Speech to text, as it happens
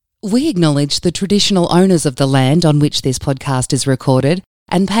We acknowledge the traditional owners of the land on which this podcast is recorded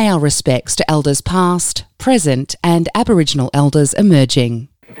and pay our respects to elders past, present and Aboriginal elders emerging.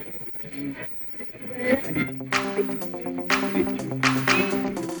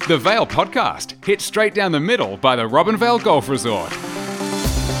 The Vale Podcast, hit straight down the middle by the Robinvale Golf Resort.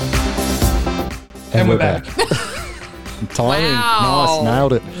 And we're back. Timing. Wow. Nice,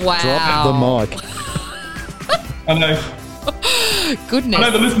 nailed it. Wow. Drop the mic. I know. Goodness. I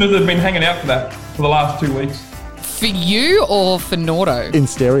know the listeners have been hanging out for that for the last 2 weeks. For you or for Nordo? In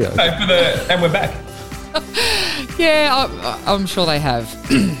stereo. No, and we're back. Yeah, I'm sure they have.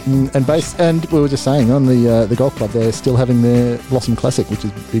 And we were just saying on the golf club, they're still having their Blossom Classic, which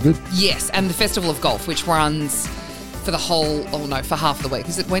is pretty good. Yes, and the Festival of Golf, which runs for for half of the week.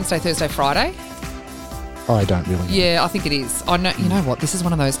 Is it Wednesday, Thursday, Friday? I don't really know. Yeah, I think it is. I know. You know what? This is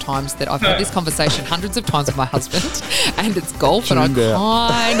one of those times that I've had this conversation hundreds of times with my husband, and it's golf, and I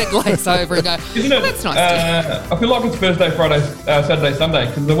kind of glaze over and go, Isn't it? That's nice. I feel like it's Thursday, Friday, Saturday, Sunday,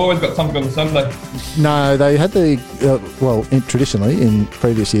 because they've always got something on the Sunday. No, they had traditionally in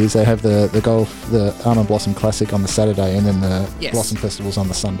previous years, they have the golf, the Almond Blossom Classic on the Saturday, and then the Blossom Festivals on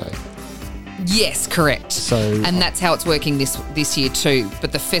the Sunday. Yes, correct. So, and that's how it's working this year too.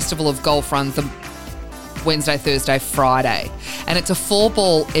 But the Festival of Golf runs the Wednesday, Thursday, Friday. And it's a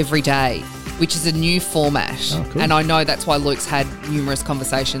 4-ball every day, which is a new format. Oh, cool. And I know that's why Luke's had numerous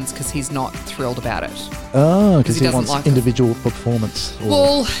conversations because he's not thrilled about it. Oh, because he doesn't wants like individual performance.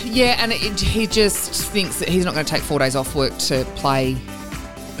 Well, yeah, and he just thinks that he's not going to take 4 days off work to play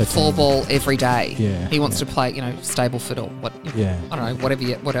 4-ball every day. Yeah, he wants to play, Stableford or what? Yeah. I don't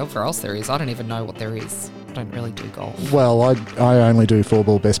know, whatever else there is. I don't even know what there is. I don't really do golf. Well, I only do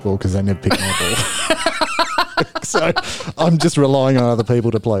 4-ball best ball because they never pick my ball. So I'm just relying on other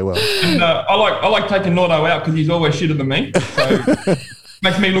people to play well. And I like taking Nordo out because he's always shitter than me. So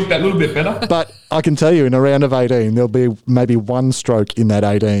makes me look that little bit better. But I can tell you, in a round of 18, there'll be maybe one stroke in that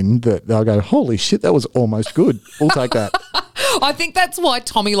 18 that they'll go, holy shit, that was almost good. We'll take that. I think that's why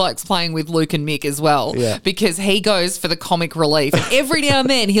Tommy likes playing with Luke and Mick as well, because he goes for the comic relief. Every now and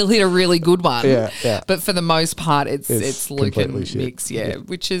then he'll hit a really good one, but for the most part it's Luke and Mick's,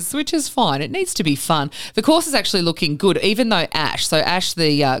 which is fine. It needs to be fun. The course is actually looking good, even though Ash, the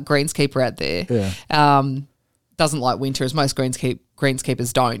greenskeeper out there, doesn't like winter, as most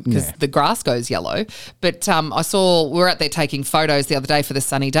greenskeepers don't, because the grass goes yellow. But I saw we were out there taking photos the other day for the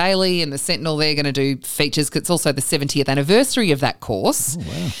Sunny Daily and the Sentinel. They're going to do features because it's also the 70th anniversary of that course. Oh,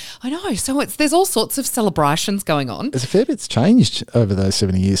 wow. I know. So there's all sorts of celebrations going on. There's a fair bit's changed over those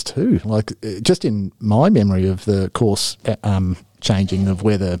 70 years too. Like just in my memory of the course changing of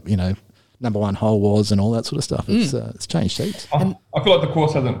where the, number one hole was and all that sort of stuff. It's changed heaps. I feel like the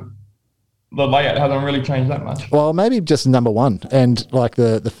course the layout hasn't really changed that much. Well, maybe just number one, and like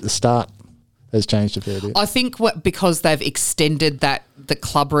the start has changed a fair bit. I think because they've extended the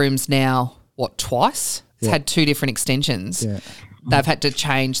club rooms now, twice? It's had 2 different extensions. Yeah. They've had to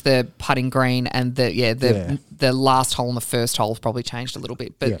change the putting green and the last hole and the first hole have probably changed a little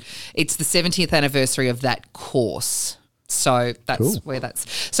bit. But it's the 70th anniversary of that course. So that's where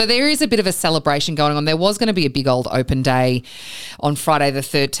So there is a bit of a celebration going on. There was going to be a big old open day on Friday the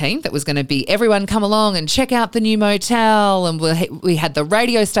 13th. That was going to be everyone come along and check out the new motel. And we had the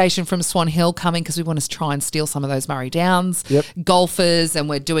radio station from Swan Hill coming because we want to try and steal some of those Murray Downs golfers. And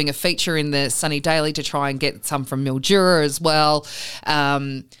we're doing a feature in the Sunny Daily to try and get some from Mildura as well.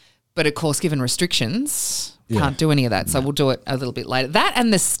 But of course, given restrictions, can't do any of that. So we'll do it a little bit later. That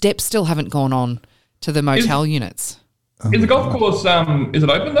and the steps still haven't gone on to the motel units. Is the golf course, is it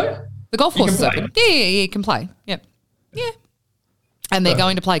open though? The golf course is open. Yeah, you can play. Yep. Yeah. And they're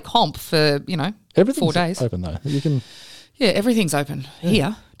going to play comp for, 4 days. Open though. You can. Yeah, everything's open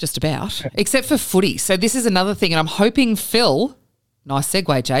here, just about, except for footy. So this is another thing, and I'm hoping Phil, nice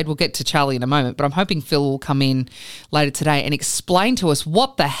segue, Jade, we'll get to Charlie in a moment, but I'm hoping Phil will come in later today and explain to us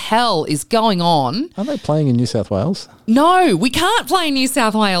what the hell is going on. Are they playing in New South Wales? No, we can't play in New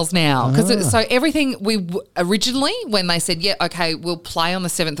South Wales now because so everything originally when they said, we'll play on the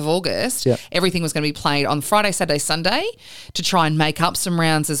 7th of August, everything was going to be played on Friday, Saturday, Sunday to try and make up some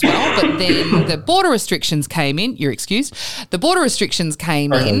rounds as well. But then the border restrictions came in. You're excused. The border restrictions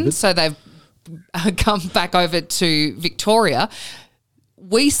came in, so they've come back over to Victoria.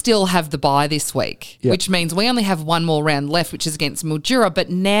 We still have the bye this week, which means we only have one more round left, which is against Mildura. But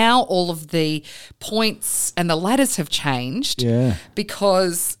now all of the points and the ladders have changed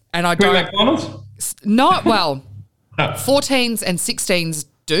because, and I don't. McDonald's? Not, well, 14s and 16s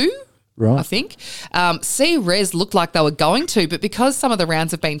do. Right. I think. C res looked like they were going to, but because some of the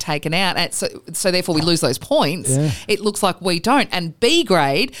rounds have been taken out, and so therefore we lose those points, it looks like we don't. And B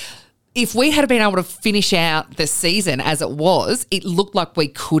grade, if we had been able to finish out the season as it was, it looked like we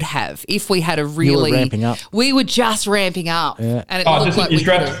could have. If we had a really... You were ramping up. We were just ramping up. Yeah. And it looked like we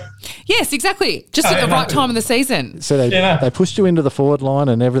could have. Yes, exactly. Just at the right time of the season. So they pushed you into the forward line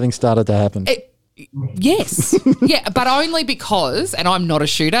and everything started to happen. Yes. Yeah, but only because, and I'm not a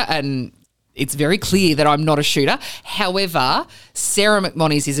shooter, and it's very clear that I'm not a shooter. However, Sarah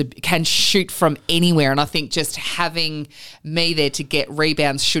McMonnies can shoot from anywhere, and I think just having me there to get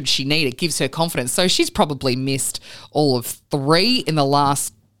rebounds should she need it gives her confidence. So she's probably missed all of 3 in the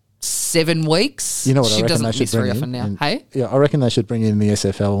last 7 weeks. You know what she I reckon doesn't they should miss bring very in? often now. And, hey? Yeah, I reckon they should bring in the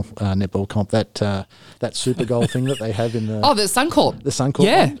SFL netball comp, that super goal thing that they have in the... Oh, the Suncorp. The Suncorp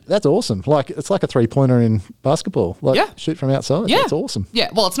Yeah. one. That's awesome. Like, it's like a 3-pointer in basketball. Like, shoot from outside. Yeah. That's awesome. Yeah,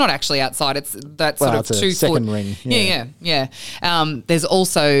 well, it's not actually outside. It's that sort of it's a 2 second foot. ring. Yeah. There's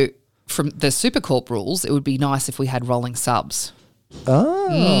also, from the Supercorp rules, it would be nice if we had rolling subs. Oh,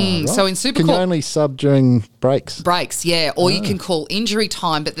 right. So in Supercorp... Can you only sub during breaks? Breaks, yeah. Or you can call injury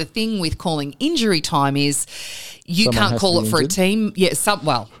time. But the thing with calling injury time is you Someone can't has call to it be for injured? a team.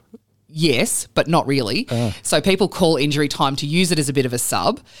 Yeah, yes, but not really. So people call injury time to use it as a bit of a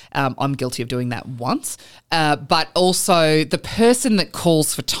sub. I'm guilty of doing that once. But also the person that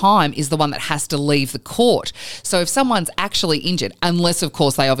calls for time is the one that has to leave the court. So if someone's actually injured, unless, of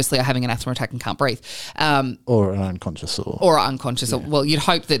course, they obviously are having an asthma attack and can't breathe. Or an unconscious Or unconscious. Well, you'd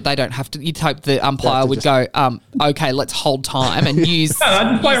hope that they don't have to. You'd hope the umpire would go, okay, let's hold time and use...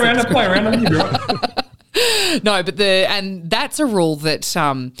 No, just play around. No, but and that's a rule that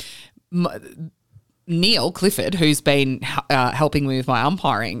Neil Clifford, who's been helping me with my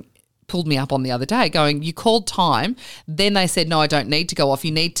umpiring, pulled me up on the other day going, you called time, then they said, no, I don't need to go off.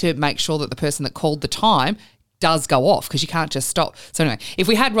 You need to make sure that the person that called the time does go off because you can't just stop. So anyway, if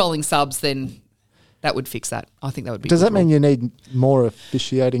we had rolling subs, then that would fix that. I think that would be Does that mean rule. you need more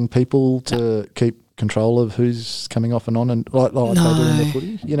officiating people to keep control of who's coming off and on, and like they do in the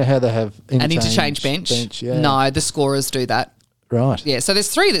footy? You know how they have an interchange bench? Yeah. No, the scorers do that. Right. Yeah, so there's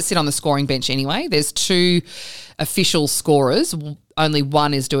 3 that sit on the scoring bench anyway. There's 2 official scorers. Only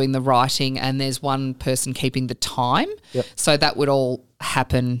one is doing the writing and there's one person keeping the time. Yep. So that would all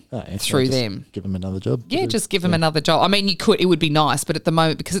happen through just them. Give them another job. Yeah, just give them another job. I mean, it would be nice, but at the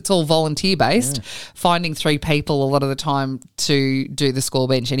moment, because it's all volunteer-based, finding 3 people a lot of the time to do the score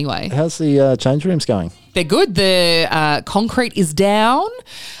bench anyway. How's the change rooms going? They're good. The concrete is down.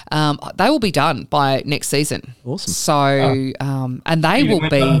 They will be done by next season. Awesome. So, and they will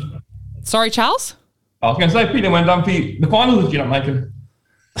be... Sorry, Charles? I was going to say, Peter went done for the finals that you're not making.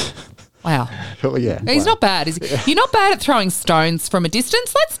 Wow. Oh, yeah. He's not bad, is he? You're not bad at throwing stones from a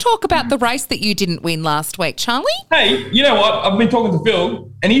distance. Let's talk about the race that you didn't win last week, Charlie. Hey, you know what? I've been talking to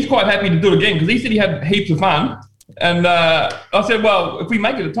Phil, and he's quite happy to do it again because he said he had heaps of fun. And I said, well, if we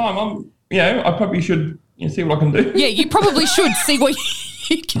make it a time, I probably should see what I can do. Yeah, you probably should see what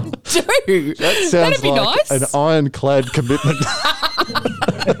you can do. That sounds That'd be like nice. an ironclad commitment.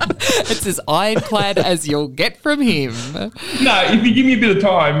 It's as ironclad as you'll get from him. No, if you give me a bit of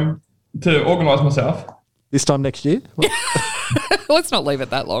time to organise myself. This time next year? Let's not leave it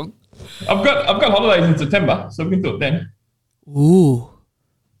that long. I've got holidays in September, so we can do it then. Ooh.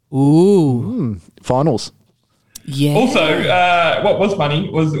 Finals. Yeah. Also, what was funny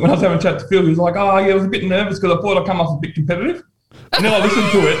was when I was having a chat to Phil, he was like, I was a bit nervous because I thought I'd come off a bit competitive. And then I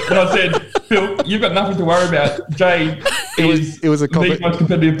listened to it and I said, Phil, you've got nothing to worry about. Jade is it was a the most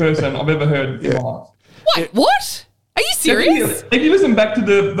competitive person I've ever heard in my life. Wait, what? Are you serious? Have you listened back to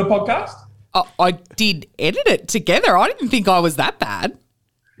the podcast? I did edit it together. I didn't think I was that bad.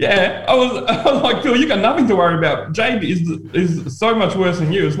 Yeah, I was like, Phil, you got nothing to worry about. Jade is so much worse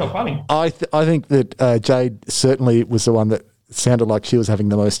than you. It's not funny. I think that Jade certainly was the one that sounded like she was having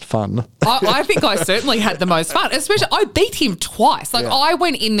the most fun. I think I certainly had the most fun. Especially, I beat him twice. I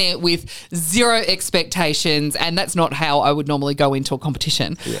went in there with 0 expectations, and that's not how I would normally go into a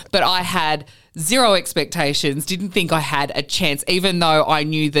competition. Yeah. But I had 0 expectations, didn't think I had a chance, even though I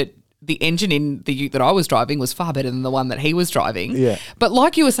knew that the engine in the ute that I was driving was far better than the one that he was driving. Yeah. But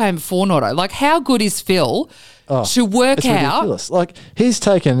like you were saying before, Notto, how good is Phil to work it's out? Ridiculous. He's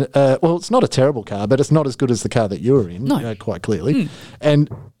taken, it's not a terrible car, but it's not as good as the car that you were in, quite clearly. And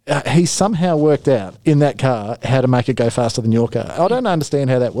he somehow worked out in that car how to make it go faster than your car. I don't understand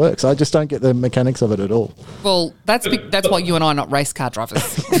how that works. I just don't get the mechanics of it at all. Well, that's why you and I are not race car drivers.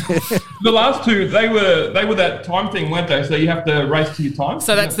 The last two, they were that time thing, weren't they? So you have to race to your time.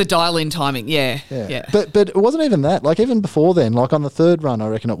 So that's the dial-in timing, yeah. But it wasn't even that. Like even before then, like on the third run, I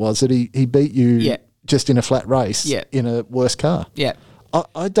reckon it was that he beat you just in a flat race in a worse car. Yeah.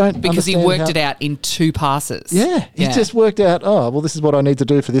 I don't because he worked it out in 2 passes. Yeah, he just worked out. Oh, well, this is what I need to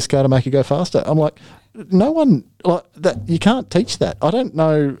do for this car to make it go faster. I'm like, no one like that. You can't teach that. I don't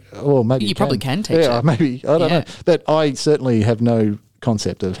know. Or maybe you probably can teach it. Yeah, maybe I don't know. But I certainly have no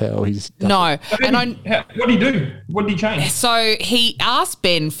concept of how he's done it. What did he do? What did he change? So he asked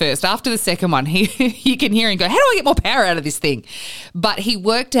Ben first. After the second one, you can hear him go, how do I get more power out of this thing? But he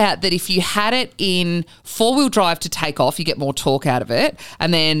worked out that if you had it in 4-wheel drive to take off, you get more torque out of it.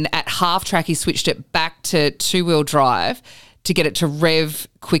 And then at half track, he switched it back to 2-wheel drive to get it to rev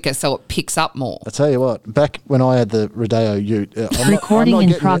quicker so it picks up more. I tell you what, back when I had the Rodeo Ute, Recording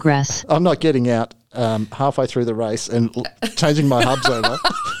in progress. I'm not getting out halfway through the race and changing my hubs over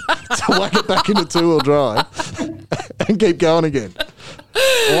to whack it back into 2-wheel drive and keep going again.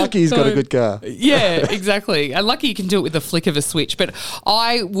 Lucky he's got a good car. Yeah, exactly. And lucky you can do it with the flick of a switch. But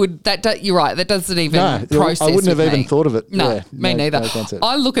I would, you're right, that doesn't even process. I wouldn't have even thought of it. No, me neither.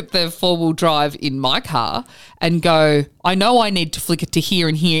 I look at the 4-wheel drive in my car and go, I know I need to flick it to here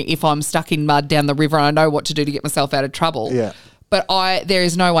and here if I'm stuck in mud down the river and I know what to do to get myself out of trouble. Yeah. But there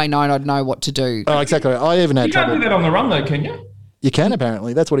is no way known I'd know what to do. Oh, exactly. I even had trouble. You can't do that on the run though, can you? You can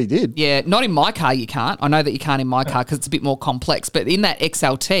apparently. That's what he did. Yeah, not in my car you can't. I know that you can't in my car because it's a bit more complex. But in that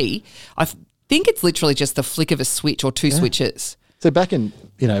XLT, I think it's literally just the flick of a switch or 2 switches. So back in,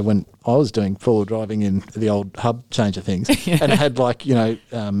 when I was doing 4-wheel driving in the old hub changer things and it had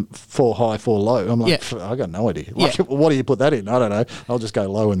 4 high, 4 low, I'm like, I got no idea. What do you put that in? I don't know. I'll just go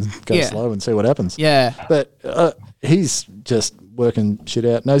low and go slow and see what happens. Yeah. But he's just working shit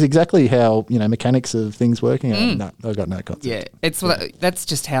out, knows exactly how, mechanics of things working. No, I've got no concept. Yeah, that's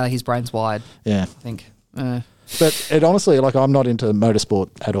just how his brain's wired. Yeah. I think. But it honestly, I'm not into motorsport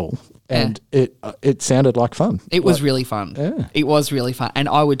at all. And it sounded like fun. It was really fun. Yeah. It was really fun. And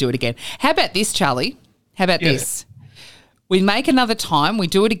I would do it again. How about this, Charlie? How about this? We make another time. We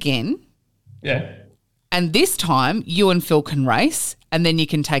do it again. Yeah. And this time, you and Phil can race and then you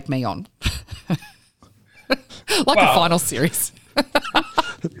can take me on. A final series.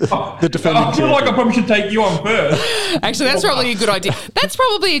 The defending I feel like I probably should take you on first. Actually, that's probably a good idea. That's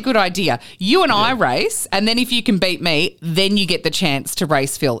probably a good idea. You and I race, and then if you can beat me, then you get the chance to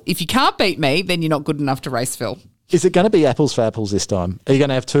race Phil. If you can't beat me, then you're not good enough to race Phil. Is it going to be apples for apples this time? Are you going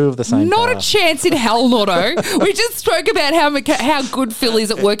to have 2 of the same Not car? a chance in hell, Lotto. We just spoke about how good Phil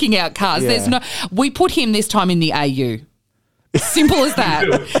is at working out cars. Yeah. We put him this time in the AU. Simple as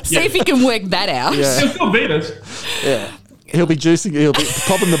that. See if he can work that out. Yeah. He'll still beat us. Yeah. He'll be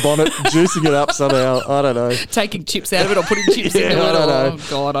popping the bonnet, juicing it up somehow. I don't know. Taking chips out of it or putting chips in it. I don't know. Oh,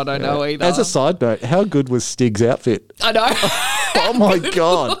 God, I don't know either. As a side note, how good was Stig's outfit? I know. Oh, my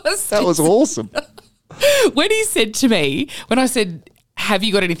God. That was awesome. When he said to me, when I said, have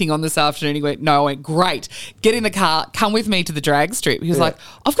you got anything on this afternoon? He went, no. I went, great. Get in the car. Come with me to the drag strip. He was like,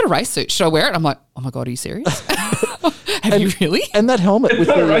 I've got a race suit. Should I wear it? I'm like, oh, my God, are you serious? Have you really? And that helmet with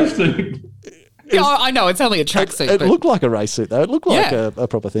a race suit. I know, it's only a tracksuit. It looked like a race suit, though. It looked like a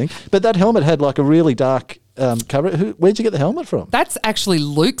proper thing. But that helmet had a really dark cover. Where'd you get the helmet from? That's actually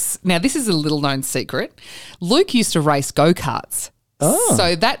Luke's. Now, this is a little-known secret. Luke used to race go-karts. Oh.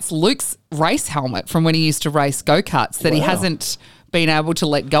 So that's Luke's race helmet from when he used to race go-karts that he hasn't been able to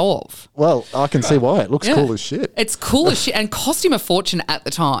let go of. Well, I can see why. It looks cool as shit. It's cool as shit and cost him a fortune at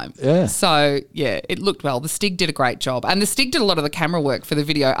the time. Yeah. So, it looked well. The Stig did a great job. And the Stig did a lot of the camera work for the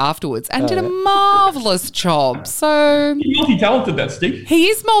video afterwards and did a marvellous job. So He's multi-talented, that Stig. he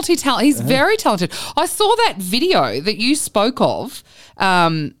is multi-talented. He's very talented. I saw that video that you spoke of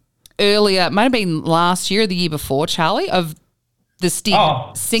earlier. It might have been last year or the year before, Charlie, of the Stig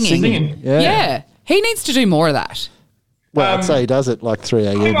singing. Yeah. He needs to do more of that. Well, I'd say he does it 3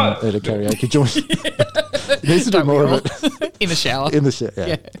 a.m. at a karaoke joint. He needs to do more of it. In the shower. In the shower,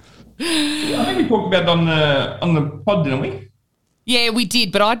 yeah. I think we talked about it on the pod, didn't we? Yeah, we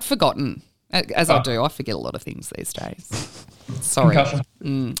did, but I'd forgotten. As I do, I forget a lot of things these days. Sorry.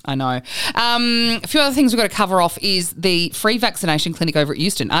 I know. A few other things we've got to cover off is the free vaccination clinic over at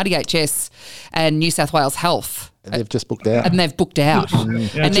Euston, RDHS and New South Wales Health. And they've just booked out.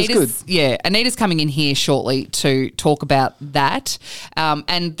 Anita's coming in here shortly to talk about that.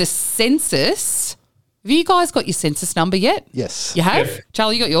 And the census, have you guys got your census number yet? Yes. You have? Yep.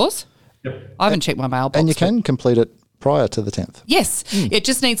 Charlie, you got yours? Yep. I haven't checked my mailbox. And you can complete it prior to the 10th. Yes. It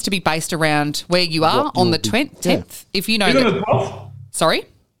just needs to be based around where you are on the 10th. Yeah. If you know Isn't that. it the 12th? Sorry?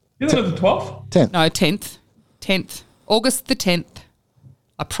 Isn't it the 12th? 10th. No, 10th. 10th. August the 10th.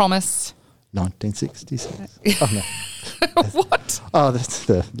 I promise. 1966. Oh, no. What? Oh, that's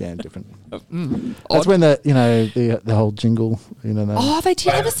different. That's when the whole jingle, They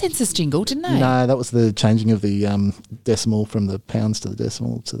did have a census jingle, didn't they? No, that was the changing of the decimal from the pounds to the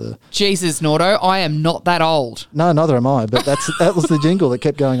decimal to the... Jesus, Nordo, I am not that old. No, neither am I, but that was the jingle that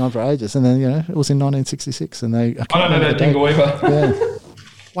kept going on for ages. And then, it was in 1966 and I don't know that jingle either. Yeah.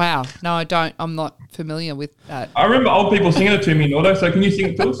 Wow. No, I don't. I'm not familiar with that. I remember old people singing it to me, Nordo, so can you sing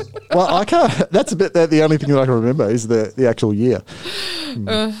it to us? Well, I can't. That's the only thing that I can remember is the actual year.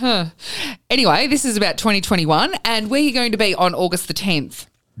 Anyway, this is about 2021, and where you're going to be on August the 10th.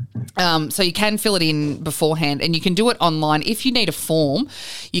 So you can fill it in beforehand, and you can do it online. If you need a form,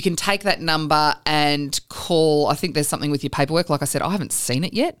 you can take that number and call. I think there's something with your paperwork. Like I said, I haven't seen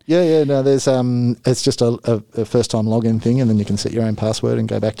it yet. Yeah. No, there's it's just a first-time login thing, and then you can set your own password and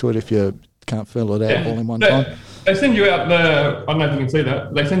go back to it if you can't fill it out all in one time. They send you out I don't know if you can see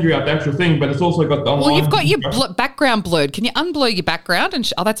that. They send you out the actual thing, but it's also got the online. Well, you've got your background blurred. Can you unblur your background? And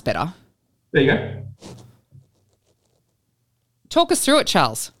that's better. There you go. Talk us through it,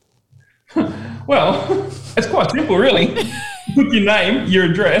 Charles. Well, it's quite simple, really. Put your name, your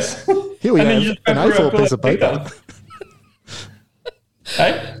address. Here we and then have you just an go through A4 piece of paper.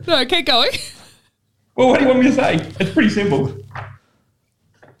 Hey? No, keep going. Well, what do you want me to say? It's pretty simple.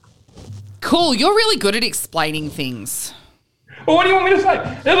 Cool. You're really good at explaining things. Well, what do you want me to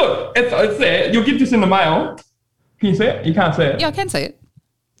say? Hey, look, it's there. You'll get this in the mail. Can you see it? You can't see it. Yeah, I can see it.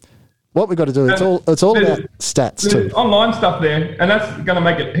 What we've got to do, it's all about stats too. There's online stuff there, and that's going to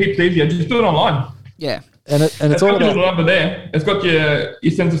make it heaps easier. Just do it online. Yeah. And it's It's all got your about... little number there. It's got your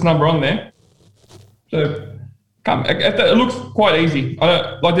census number on there. So it looks quite easy.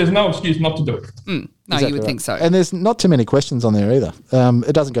 There's no excuse not to do it. No, Exactly you would right. think so. And there's not too many questions on there either.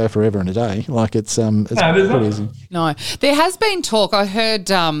 It doesn't go forever and a day. Like it's there's pretty not. easy. No. There has been talk. I heard,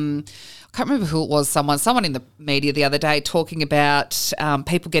 I can't remember who it was, someone in the media the other day talking about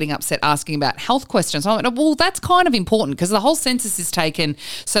people getting upset asking about health questions. I went, well, that's kind of important because the whole census is taken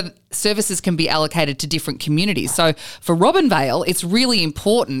so that services can be allocated to different communities. So for Robinvale, it's really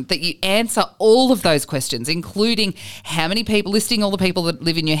important that you answer all of those questions, including how many people, listing all the people that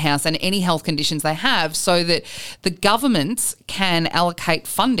live in your house and any health conditions they have so that the governments can allocate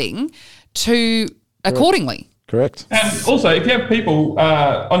funding to accordingly. Correct. And also, if you have people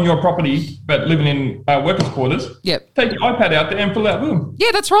on your property but living in workers' quarters, Yep. take your iPad out there and fill out with them. Yeah,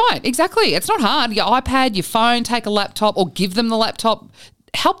 that's right. Exactly. It's not hard. Your iPad, your phone, take a laptop or give them the laptop.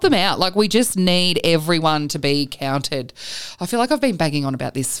 Help them out. Like, we just need everyone to be counted. I feel like I've been banging on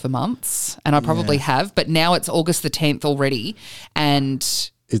about this for months, and I probably have, but now it's August the 10th already, and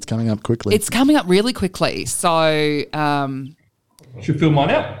It's coming up quickly. it's coming up really quickly. So Should fill mine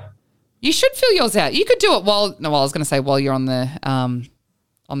out. you should fill yours out. You could do it while you're on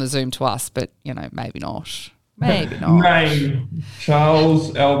the Zoom to us, but, maybe not. Maybe not. Name,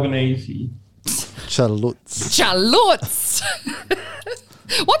 Charles Albanese. Charlottes. Charlottes.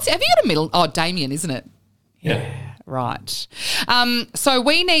 Have you got a middle? Oh, Damien, isn't it? Yeah. Right. So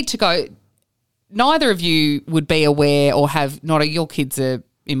we need to go. Neither of you would be aware or have not. Your kids are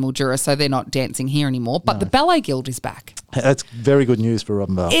in Mildura, so they're not dancing here anymore. But the Ballet Guild is back. That's very good news for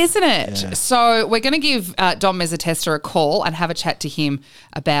Robinvale. Isn't it? Yeah. So we're going to give Dom Mezzatesta a call and have a chat to him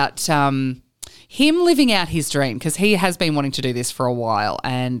about him living out his dream, because he has been wanting to do this for a while,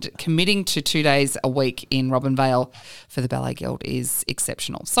 and committing to 2 days a week in Robinvale for the Ballet Guild is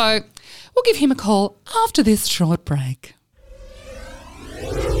exceptional. So we'll give him a call after this short break.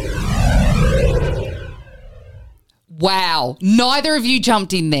 Wow. Neither of you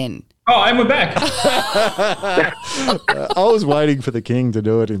jumped in then. Oh, and we're back. I was waiting for the king to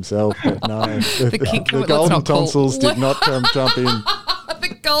do it himself, but no. The golden tonsils did not jump in.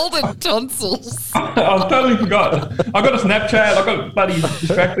 The golden tonsils. I totally forgot. I got a Snapchat. I got bloody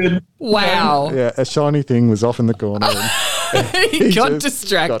distracted. Wow. Yeah, a shiny thing was off in the corner. And He got just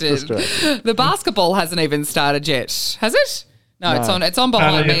distracted. The basketball hasn't even started yet, has it? No, it's on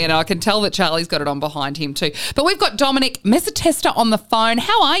behind me, and I can tell that Charlie's got it on behind him too. But we've got Dominic Mezzatesta on the phone.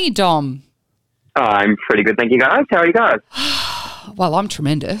 How are you, Dom? I'm pretty good, thank you, guys. How are you guys? Well, I'm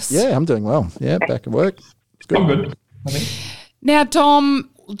tremendous. Yeah, I'm doing well. Yeah, back at work. It's good. I'm good, I think. Now,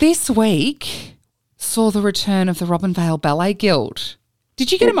 Dom, this week saw the return of the Robinvale Ballet Guild.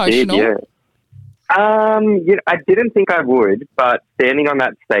 Did you get emotional? Yeah. I didn't think I would, but standing on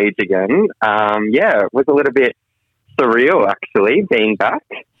that stage again, it was a little bit surreal, actually, being back.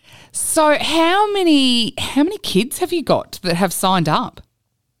 So how many kids have you got that have signed up?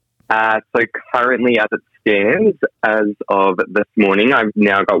 So currently, as it stands, as of this morning, I've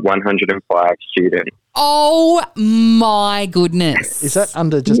now got 105 students. Oh, my goodness. Is that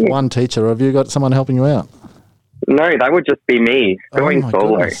under just one teacher, or have you got someone helping you out? No, that would just be me going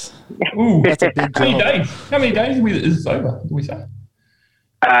solo. Goodness. Ooh, That's a big job. How many days is this over, do we say?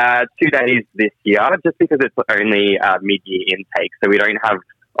 2 days this year, just because it's only mid-year intake, so we don't have,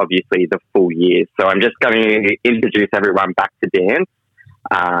 obviously, the full year. So I'm just going to introduce everyone back to dance.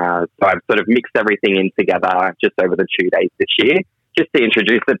 So I've sort of mixed everything in together just over the 2 days this year, just to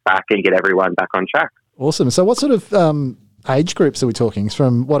introduce it back and get everyone back on track. Awesome. So what sort of age groups are we talking?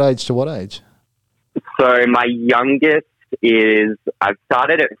 From what age to what age? So my youngest I've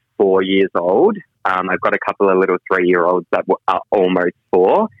started at 4 years old. I've got a couple of little 3-year-olds that are almost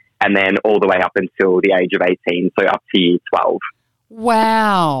 4, and then all the way up until the age of 18, so up to year 12.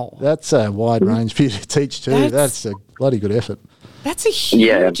 Wow. That's a wide range for you to teach too. That's a bloody good effort. That's a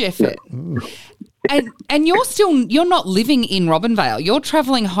huge effort. And you're not living in Robinvale. You're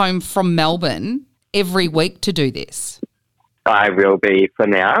travelling home from Melbourne every week to do this. I will be for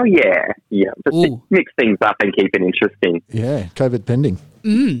now, yeah. Just to mix things up and keep it interesting. Yeah, COVID pending.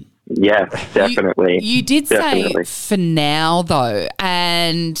 Yeah, definitely. You did say for now, though,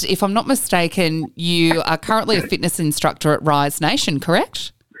 and if I'm not mistaken, you are currently a fitness instructor at Rise Nation,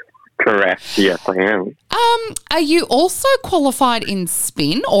 correct? Correct, yes, I am. Are you also qualified in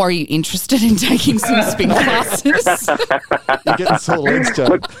spin, or are you interested in taking some spin classes? You're getting sore legs,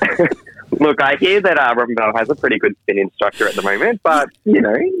 Joe. Look, I hear that Robinvale has a pretty good spin instructor at the moment, but, you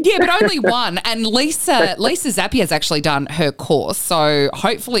know. Yeah, but only one. And Lisa Zappi has actually done her course, so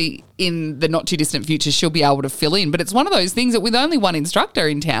hopefully in the not-too-distant future she'll be able to fill in. But it's one of those things that with only one instructor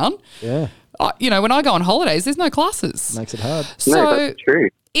in town, when I go on holidays, there's no classes. Makes it hard. So no, that's true.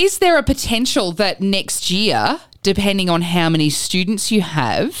 Is there a potential that next year, depending on how many students you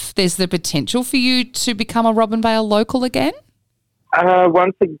have, there's the potential for you to become a Robinvale local again?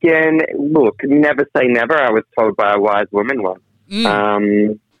 Once again, look, never say never, I was told by a wise woman once.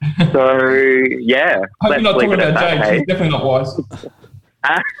 So, yeah. I hope you're not talking about Jade. She's definitely not wise.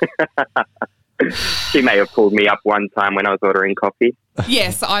 She may have pulled me up one time when I was ordering coffee.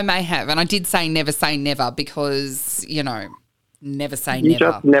 Yes, I may have. And I did say never because, never say you never. You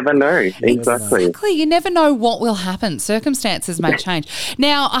just never know. Exactly. You never know what will happen. Circumstances may change.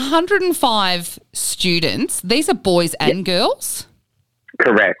 Now, 105 students, these are boys and girls?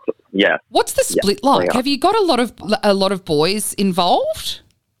 Correct. Yeah. What's the split like? Have you got a lot of boys involved?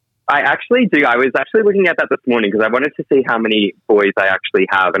 I actually do. I was actually looking at that this morning because I wanted to see how many boys I actually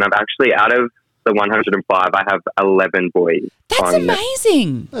have, and I've actually, out of the 105, I have 11 boys. That's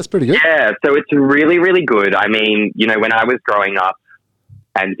amazing. That's pretty good. Yeah, so it's really, really good. I mean, when I was growing up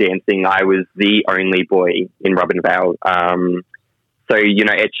and dancing, I was the only boy in Robinvale. So,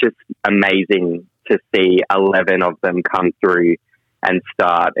 it's just amazing to see 11 of them come through and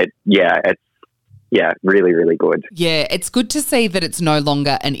start. It's really, really good. Yeah, it's good to see that it's no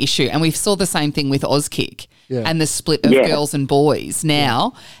longer an issue. And we saw the same thing with Auskick and the split of girls and boys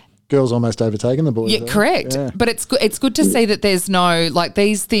now. Girls almost overtaken the boys. Yeah, correct. Yeah. But it's good to see that there's no,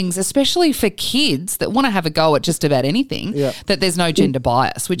 these things, especially for kids that want to have a go at just about anything, that there's no gender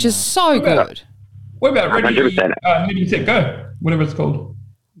bias, which is so good. What about Ready, Set, Go, whatever it's called?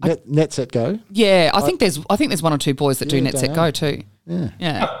 Net Set Go? Yeah, I think there's one or two boys that do Net Set Go too.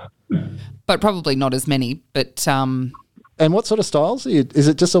 Yeah. But probably not as many. But and what sort of styles is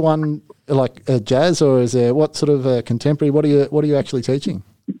it? Just a one like a jazz, or is there what sort of contemporary? What are you actually teaching?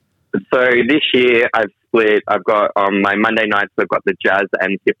 So this year I've got on my Monday nights I've got the jazz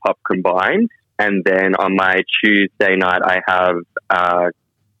and hip hop combined, and then on my Tuesday night I have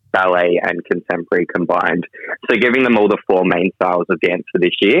ballet and contemporary combined. So giving them all the 4 main styles of dance for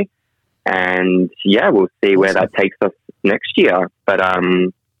this year. And we'll see where that takes us next year. But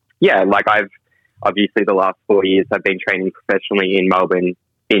I've obviously the last 4 years I've been training professionally in Melbourne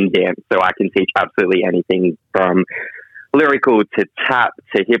in dance. So I can teach absolutely anything from lyrical to tap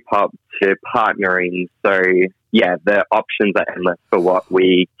to hip hop to partnering. So the options are endless for what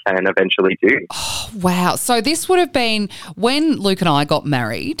we can eventually do. Oh, wow. So this would have been when Luke and I got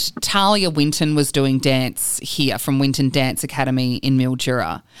married. Talia Winton was doing dance here from Winton Dance Academy in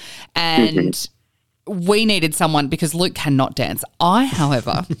Mildura. And we needed someone because Luke cannot dance. I,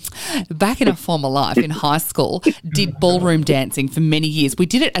 however, back in a former life in high school, did ballroom dancing for many years. We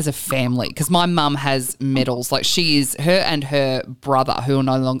did it as a family because my mum has medals. Like her and her brother,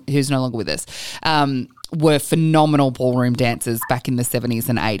 who's no longer with us, were phenomenal ballroom dancers back in the 70s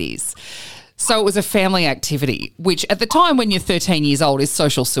and 80s. So it was a family activity, which at the time when you're 13 years old is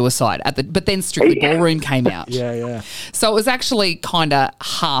social suicide. But then Strictly Ballroom came out. Yeah. So it was actually kind of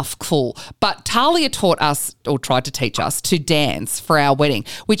half cool. But Talia taught us, or tried to teach us, to dance for our wedding,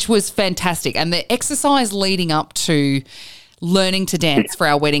 which was fantastic. And the exercise leading up to learning to dance for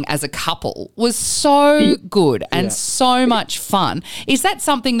our wedding as a couple was so good and so much fun. Is that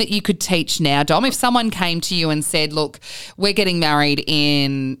something that you could teach now, Dom? If someone came to you and said, look, we're getting married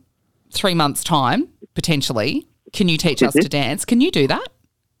in 3 months' time, potentially, can you teach us to dance? Can you do that?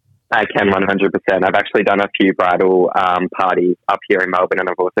 I can 100%. I've actually done a few bridal parties up here in Melbourne, and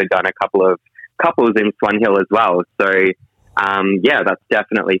I've also done a couple of couples in Swan Hill as well. So, that's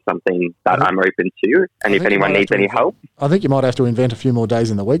definitely something that I'm open to. And if anyone needs any help. I think you might have to invent a few more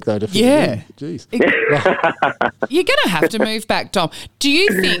days in the week, though, to fit it in. Jeez. You're going to have to move back, Dom. Do you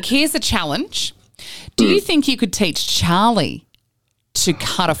think, here's a challenge, do you think you could teach Charlie to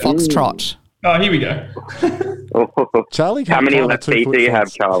cut a foxtrot? Oh, here we go. Charlie, how many left feet do you have,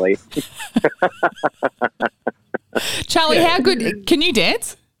 Charlie? Charlie, how good can you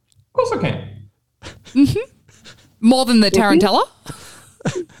dance? Of course I can. More than the Tarantella?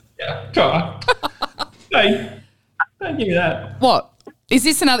 Yeah, try. Hey, don't give me that. What? Is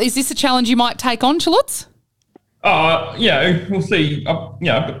this a challenge you might take on, Charlotte? We'll see. I've got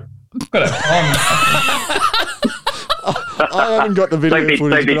to have time. I haven't got the video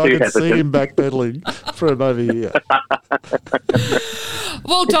footage, but I can see him backpedaling from over here.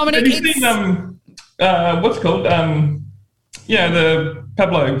 Well, Dominic, have you seen what's it called? The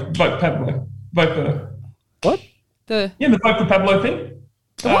Pablo vote for what? The vote for Pablo thing.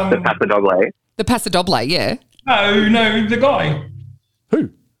 The Paso Doble. The Paso Doble, yeah. No, the guy. Who?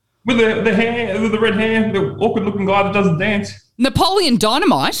 With the hair, with the red hair, the awkward looking guy that doesn't dance. Napoleon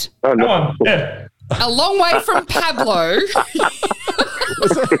Dynamite. Oh, no. Come on, yeah. A long way from Pablo.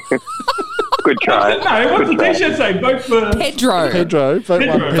 Good try. No, what's the T-shirt say? Vote for Pedro. Vote for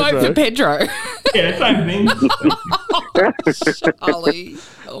Pedro. Yeah, same thing. Charlie.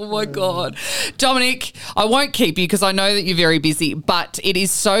 Oh, my God. Dominic, I won't keep you because I know that you're very busy, but it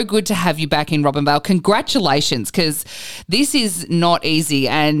is so good to have you back in Robinvale. Congratulations, because this is not easy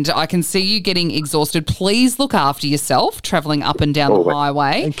and I can see you getting exhausted. Please look after yourself travelling up and down the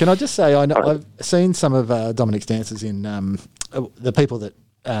highway. And can I just say, I've seen some of Dominic's dances in the people that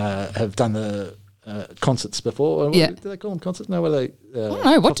have done the concerts before. Yeah. Do they call them concerts? No, what are they? I don't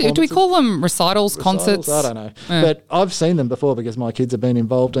know. What do we call them? Concerts? I don't know. Yeah. But I've seen them before because my kids have been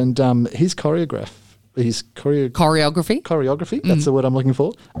involved, and his choreography, that's the word I'm looking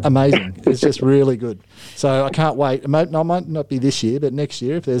for. Amazing. It's just really good. So I can't wait. It might not be this year, but next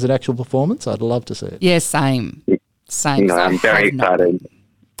year, if there's an actual performance, I'd love to see it. Yeah, same. No, I'm very excited.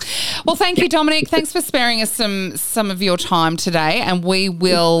 Well, thank you, Dominic. Thanks for sparing us some of your time today, and we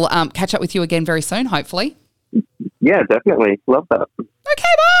will catch up with you again very soon, hopefully. Yeah, definitely. Love that.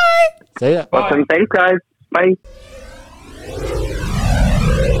 Okay, bye. See ya. Awesome. Thanks, guys. Bye.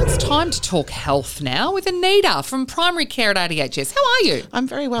 It's time to talk health now with Anita from Primary Care at RDHS. How are you? I'm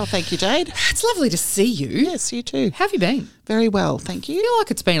very well, thank you, Jade. It's lovely to see you. Yes, you too. How have you been? Very well, thank you. I feel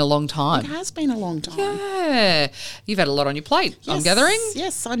like it's been a long time. It has been a long time. Yeah. You've had a lot on your plate, I'm gathering.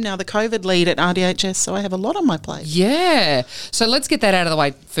 Yes, I'm now the COVID lead at RDHS, so I have a lot on my plate. Yeah. So let's get that out of the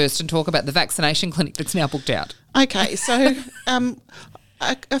way first and talk about the vaccination clinic that's now booked out. Okay, so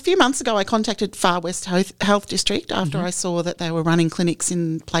a few months ago I contacted Far West Health District after I saw that they were running clinics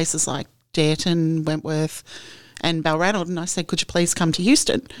in places like Dareton, Wentworth and Balranald, and I said, could you please come to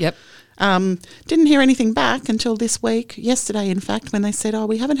Euston? Yep. Didn't hear anything back until this week, yesterday in fact, when they said,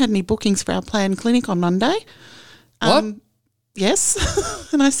 we haven't had any bookings for our planned clinic on Monday. What? Yes.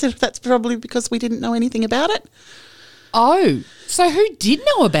 And I said, that's probably because we didn't know anything about it. Oh, so who did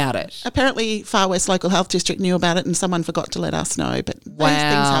know about it? Apparently Far West Local Health District knew about it and someone forgot to let us know, but these things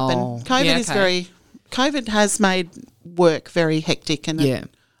happen. COVID has made work very hectic, and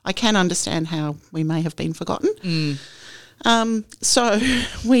I can understand how we may have been forgotten. So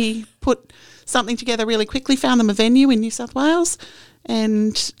we put something together really quickly, found them a venue in New South Wales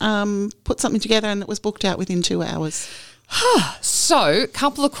and put something together, and it was booked out within 2 hours. So, a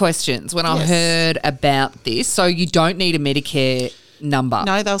couple of questions when I heard about this. So, you don't need a Medicare number?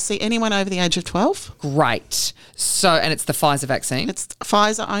 No, they'll see anyone over the age of 12. Great. So, and it's the Pfizer vaccine? It's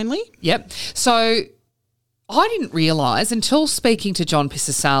Pfizer only. Yep. So, I didn't realise until speaking to John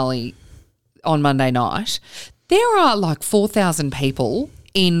Pisasali on Monday night, there are like 4,000 people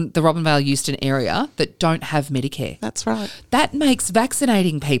in the Robinvale Euston area that don't have Medicare. That's right. That makes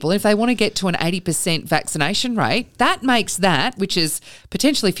vaccinating people, if they want to get to an 80% vaccination rate, that makes that, which is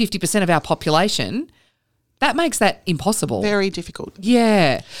potentially 50% of our population, That makes that impossible. Very difficult.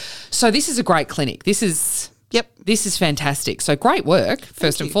 Yeah. So this is a great clinic. This is fantastic. So great work,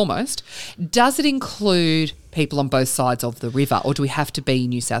 first and foremost. Does it include people on both sides of the river, or do we have to be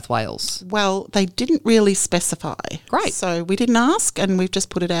New South Wales? Well, they didn't really specify. Great. So we didn't ask, and we've just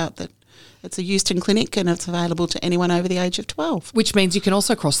put it out that it's a Euston clinic and it's available to anyone over the age of 12. Which means you can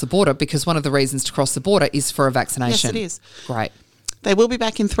also cross the border, because one of the reasons to cross the border is for a vaccination. Yes, it is. Great. They will be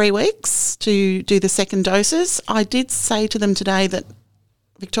back in 3 weeks to do the second doses. I did say to them today that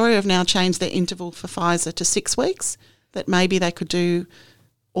Victoria have now changed their interval for Pfizer to 6 weeks, that maybe they could do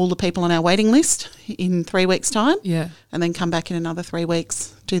all the people on our waiting list in 3 weeks' time. Yeah. And then come back in another 3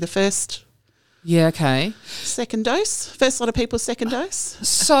 weeks, do the first Yeah, okay. second dose. First lot of people's second dose.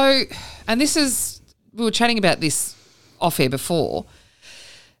 So, and this is, we were chatting about this off air before.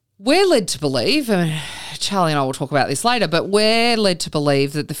 We're led to believe, Charlie and I will talk about this later, but we're led to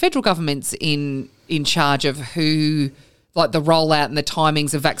believe that the federal government's in charge of who, like the rollout and the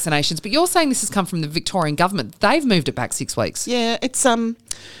timings of vaccinations. But you're saying this has come from the Victorian government. They've moved it back 6 weeks. Yeah, it's the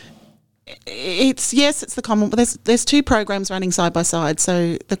Commonwealth. There's 2 programs running side by side.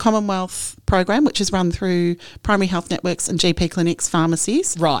 So the Commonwealth program, which is run through primary health networks and GP clinics,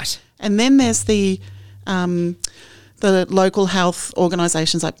 pharmacies. Right. And then there's the local health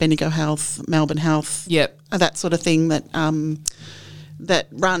organisations like Bendigo Health, Melbourne Health, that sort of thing that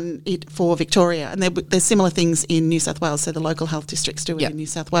run it for Victoria. And there's similar things in New South Wales, so the local health districts do it in New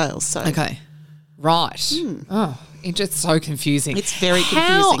South Wales. So okay. Right. Oh, it's just so confusing. It's very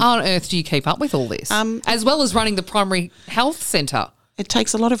confusing. How on earth do you keep up with all this? As well as running the primary health centre? It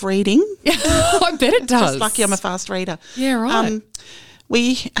takes a lot of reading. I bet it does. Just lucky I'm a fast reader. Yeah, right.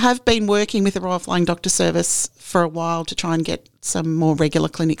 We have been working with the Royal Flying Doctor Service for a while to try and get some more regular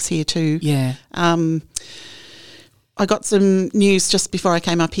clinics here too. Yeah. I got some news just before I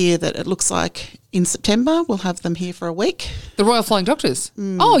came up here that it looks like in September we'll have them here for a week. The Royal Flying Doctors?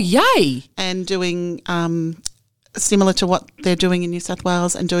 Oh, yay. And doing similar to what they're doing in New South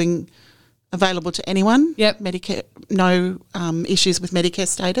Wales and doing available to anyone. Yep. Medicare, no issues with Medicare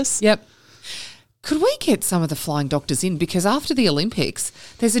status. Yep. Could we get some of the flying doctors in? Because after the Olympics,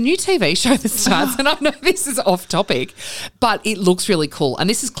 there's a new TV show that starts, and I know this is off topic, but it looks really cool. And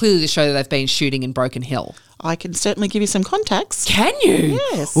this is clearly the show that they've been shooting in Broken Hill. I can certainly give you some contacts. Can you?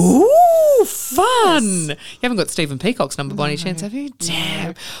 Yes. Ooh, fun. Yes. You haven't got Stephen Peacock's number by any chance, have you?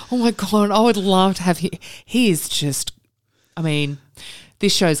 Damn. Oh, my God. I would love to have him. He is just, I mean,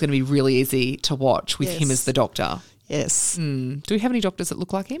 this show is going to be really easy to watch with him as the doctor. Yes. Do we have any doctors that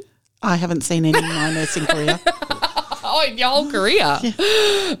look like him? I haven't seen any in my nursing career. Oh, in your whole career? Yeah.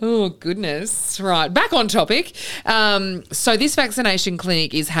 Oh, goodness. Right, back on topic. So this vaccination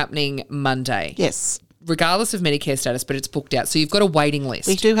clinic is happening Monday. Yes. Regardless of Medicare status, but it's booked out. So you've got a waiting list.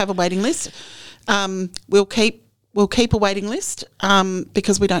 We do have a waiting list. We'll keep a waiting list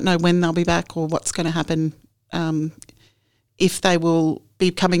because we don't know when they'll be back or what's going to happen, if they will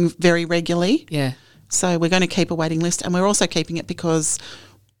be coming very regularly. Yeah. So we're going to keep a waiting list, and we're also keeping it because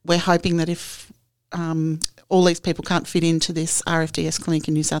we're hoping that if all these people can't fit into this RFDS clinic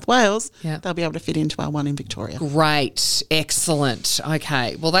in New South Wales, they'll be able to fit into our one in Victoria. Great. Excellent.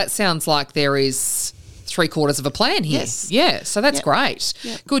 Okay. Well, that sounds like there is 3/4 of a plan here. Yes. Yeah. So that's great.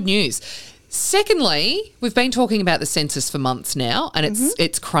 Yep. Good news. Secondly, we've been talking about the census for months now, and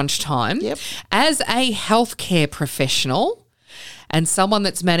it's crunch time. Yep. As a healthcare professional and someone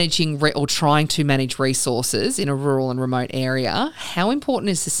that's managing or trying to manage resources in a rural and remote area, how important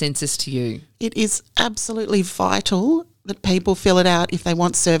is the census to you? It is absolutely vital that people fill it out if they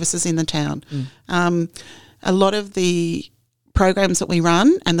want services in the town. A lot of the programs that we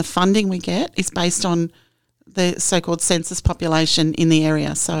run and the funding we get is based on the so-called census population in the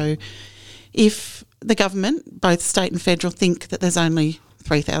area. So if the government, both state and federal, think that there's only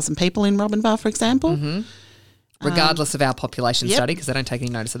 3,000 people in Robinvale, for example, regardless of our population study, because they don't take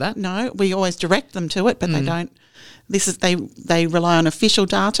any notice of that. No, we always direct them to it, but they don't. They rely on official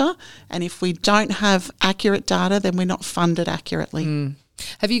data, and if we don't have accurate data, then we're not funded accurately.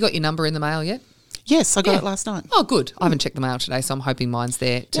 Have you got your number in the mail yet? Yes, I got it last night. Oh, good. I haven't checked the mail today, so I'm hoping mine's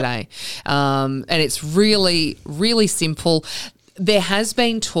there today. And it's really, really simple. There has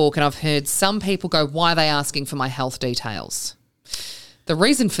been talk, and I've heard some people go, why are they asking for my health details? The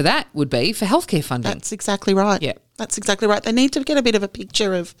reason for that would be for healthcare funding. That's exactly right. Yeah. That's exactly right. They need to get a bit of a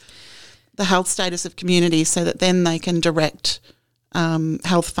picture of the health status of communities so that then they can direct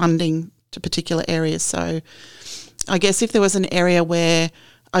health funding to particular areas. So I guess if there was an area where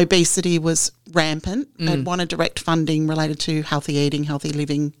obesity was rampant, they'd want to direct funding related to healthy eating, healthy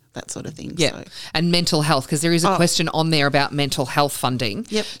living, that sort of thing. Yeah, and mental health, because there is a question on there about mental health funding.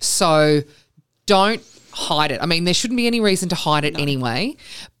 Yep. So don't hide it. I mean, there shouldn't be any reason to hide it anyway.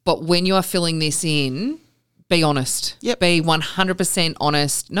 But when you are filling this in, be honest. Yep. Be 100%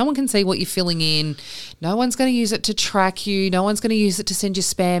 honest. No one can see what you're filling in. No one's going to use it to track you. No one's going to use it to send you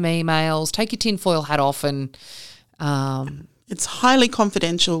spam emails. Take your tinfoil hat off and it's highly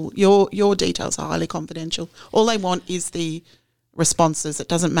confidential. Your details are highly confidential. All they want is the responses. It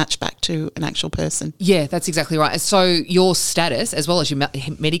doesn't match back to an actual person. Yeah, that's exactly right. So your status, as well as your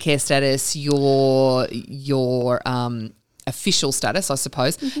Medicare status, your official status, I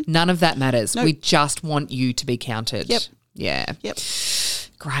suppose, none of that matters. Nope. We just want you to be counted. Yep. Yeah. Yep.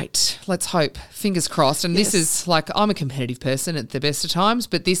 Great. Let's hope. Fingers crossed. And this is like, I'm a competitive person at the best of times,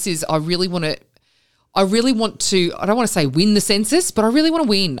 but this is, I really want to, I don't want to say win the census, but I really want to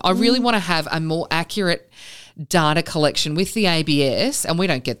win. I really want to have a more accurate data collection with the ABS, and we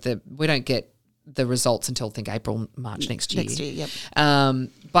don't get the results until I think April, March next year. Next year, yep.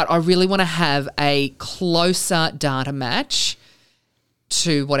 But I really want to have a closer data match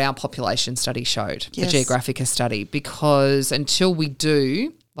to what our population study showed, the Geographica study, because until we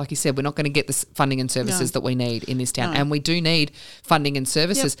do, like you said, we're not going to get the funding and services that we need in this town, and we do need funding and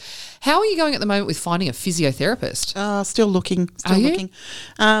services. Yep. How are you going at the moment with finding a physiotherapist? Still looking.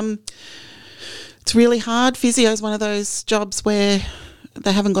 It's really hard. Physio is one of those jobs where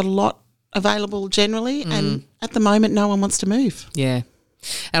they haven't got a lot available generally, and at the moment no one wants to move. Yeah.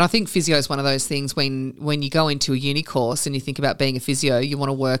 And I think physio is one of those things when you go into a uni course and you think about being a physio, you want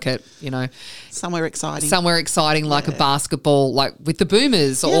to work at, somewhere exciting. Like a basketball, like with the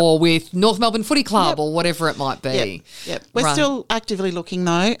Boomers or with North Melbourne Footy Club or whatever it might be. Yep. We're still actively looking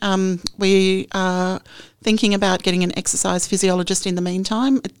though. We are thinking about getting an exercise physiologist in the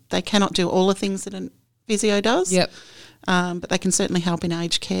meantime. They cannot do all the things that a physio does. Yep. But they can certainly help in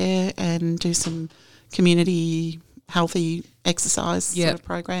aged care and do some community healthy exercise sort of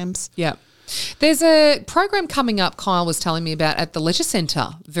programs. Yeah. There's a program coming up, Kyle was telling me about, at the Leisure Centre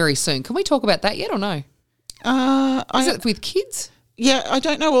very soon. Can we talk about that yet or no? Is it with kids? Yeah, I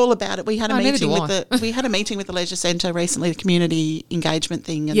don't know all about it. We had a meeting with the Leisure Centre recently, the community engagement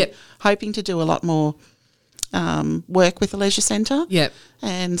thing, and hoping to do a lot more work with the Leisure Centre. Yep.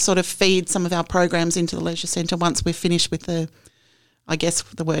 And sort of feed some of our programs into the Leisure Centre once we're finished with the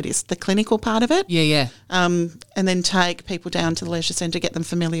clinical part of it. Yeah. And then take people down to the Leisure Centre, get them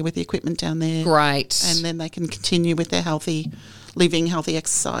familiar with the equipment down there. Great. And then they can continue with their healthy living, healthy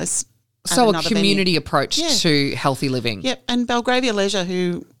exercise. So a community approach to healthy living. Yep. And Belgravia Leisure,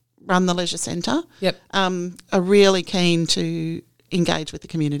 who run the Leisure Centre, are really keen to engage with the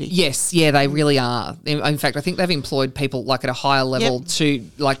community. Yes, yeah, they really are. In fact, I think they've employed people like at a higher level to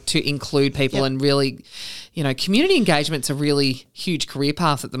include people and really, community engagement's a really huge career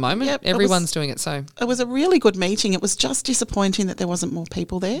path at the moment. Yep, everyone's doing it. So it was a really good meeting. It was just disappointing that there wasn't more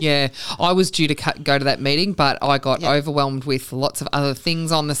people there. Yeah, I was due to go to that meeting, but I got overwhelmed with lots of other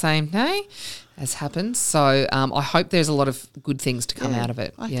things on the same day, as happens. So I hope there's a lot of good things to come out of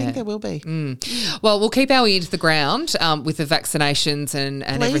it. I think there will be. Well, we'll keep our ear to the ground with the vaccinations and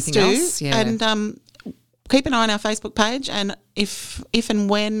everything else. Yeah. And keep an eye on our Facebook page, and if and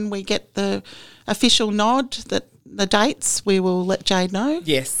when we get the official nod that the dates, we will let Jade know.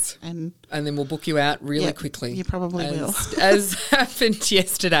 Yes. And then we'll book you out really quickly. You probably will. As happened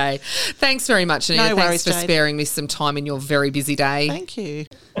yesterday. Thanks very much, Anita. No worries, Thanks for Jade. sparing me some time in your very busy day. Thank you.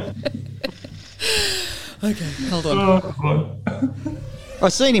 Okay, hold on. I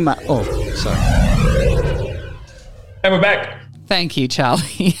seen him. Sorry. And we're back. Thank you,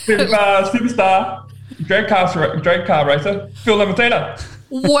 Charlie. Superstar, drag car racer, Phil Lemontina.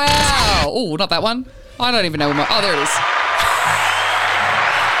 Wow. Oh, not that one. I don't even know where there it is.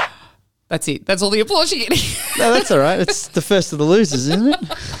 That's it. That's all the applause you're getting. No, that's all right. It's the first of the losers, isn't it?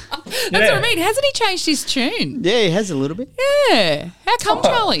 That's what I mean. Hasn't he changed his tune? Yeah, he has a little bit. Yeah. How come,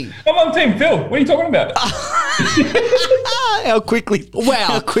 Charlie? I'm on Team Phil. What are you talking about? How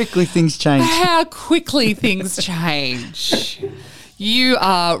quickly things change. How quickly things change. You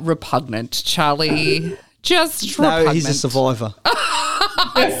are repugnant, Charlie. Just repugnant. No, he's a survivor.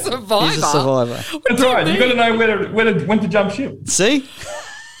 Survivor? He's a survivor. That's right. You've got to know when to jump ship. See?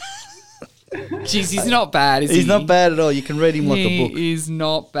 Jeez, he's not bad, is he? He's not bad at all. You can read him like a book. He is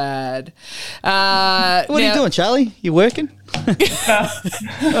not bad. What are you doing, Charlie? You working? Oh,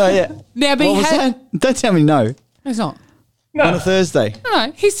 yeah. Now, but what was that? Don't tell me no. He's not. No. On a Thursday.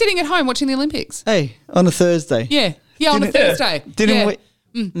 No, he's sitting at home watching the Olympics. Hey, on a Thursday. Yeah, on a Thursday. Didn't we?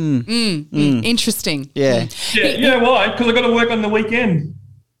 Interesting. Yeah. Yeah, you know why? Because I got to work on the weekend.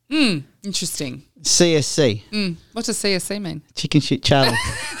 Interesting. CSC. What does CSC mean? Chicken shit Charlie.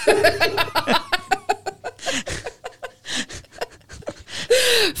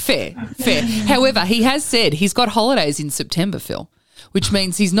 Fair. However, he has said he's got holidays in September, Phil, which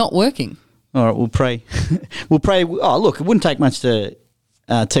means he's not working. All right, we'll pray. We'll pray. Oh, look, it wouldn't take much to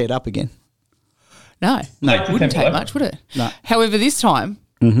tee it up again. No, it wouldn't take much, would it? No. However, this time,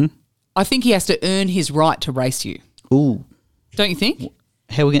 I think he has to earn his right to race you. Ooh. Don't you think?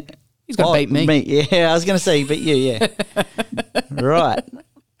 How are we going to... He's got to beat me. Yeah, I was going to say beat you, yeah. Right.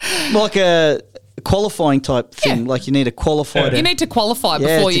 Like a qualifying type thing, like you need to qualify. You need to qualify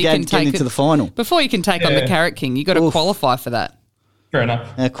before you can take into the final. Before you can take on the Carrot King, you got to qualify for that. Fair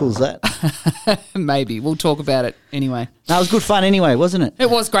enough. How cool is that? Maybe. We'll talk about it anyway. No, it was good fun anyway, wasn't it? It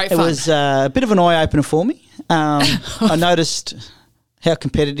was great fun. It was a bit of an eye-opener for me. I noticed how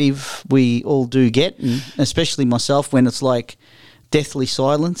competitive we all do get, and especially myself, when it's like deathly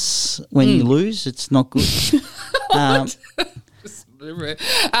silence when you lose. It's not good.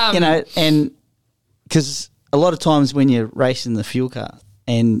 You know, and because a lot of times when you're racing the fuel car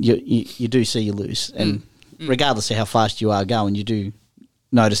and you do see you lose, and regardless of how fast you are going, you do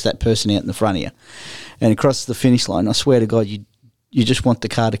notice that person out in the front of you. And across the finish line, I swear to God, you just want the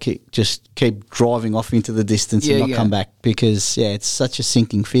car to keep driving off into the distance and not come back, because it's such a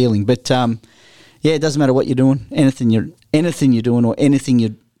sinking feeling. But it doesn't matter what you're doing, anything you're doing or anything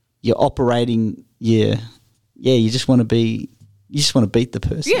you're operating, you just want to beat the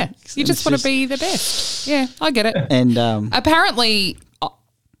person. Yeah, you just want to be the best. Yeah, I get it. And apparently,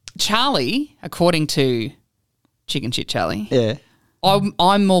 Charlie, according to Chicken Shit Charlie,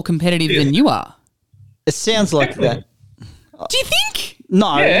 I'm more competitive than you are. It sounds like that. Do you think?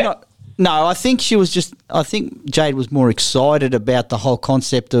 No, no. I think Jade was more excited about the whole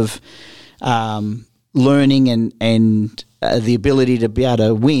concept of learning and the ability to be able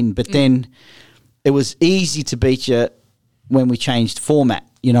to win. But then it was easy to beat you when we changed format.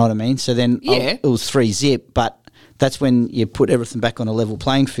 You know what I mean? So then it was 3-zip, but that's when you put everything back on a level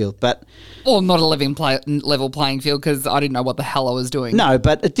playing field. Or not a level playing field, because I didn't know what the hell I was doing. No,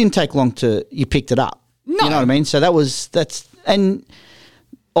 but it didn't take long you picked it up. No. You know what I mean? So and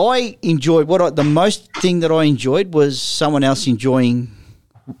I enjoyed the most thing that I enjoyed was someone else enjoying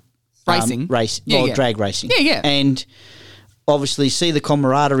racing, drag racing. Yeah. And obviously see the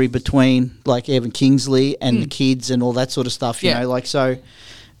camaraderie between like Evan Kingsley and the kids and all that sort of stuff, you know, like, so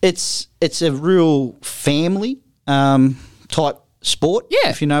it's a real family type sport,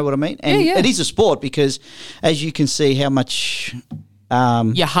 if you know what I mean. And it is a sport because, as you can see, how much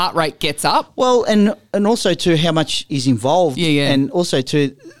your heart rate gets up. Well, and also to how much is involved, and also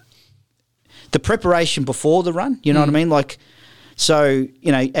to the preparation before the run. You know what I mean? Like, so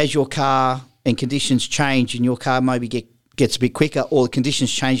you know, as your car and conditions change, and your car maybe gets a bit quicker, or the conditions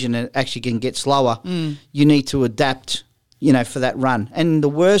change and it actually can get slower, you need to adapt, you know, for that run. And the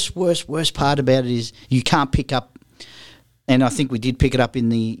worst part about it is you can't pick up. And I think we did pick it up in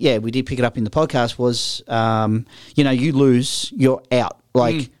the podcast was, you know, you lose, you're out.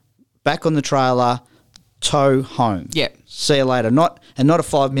 Like back on the trailer, tow home. Yeah. See you later. Not a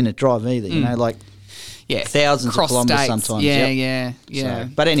 5-minute drive either, you know, like thousands of kilometres states. sometimes. Yeah. So,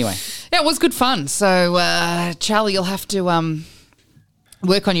 but anyway. Yeah, it was good fun. So, Charlie, you'll have to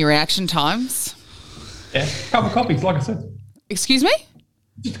work on your reaction times. Yeah, a couple of coffees, like I said. Excuse me?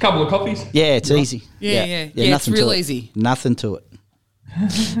 Just a couple of coffees. Yeah, it's easy. Yeah, it's real easy. Nothing to it.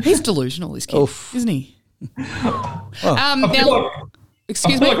 He's delusional, this kid, isn't he?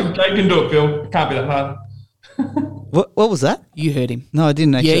 Excuse me? I feel like if Jade can do it, Phil, it can't be that hard. What was that? You heard him. No, I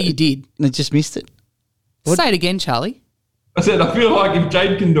didn't actually. Yeah, you did. I just missed it. Say it again, Charlie. I said, I feel like if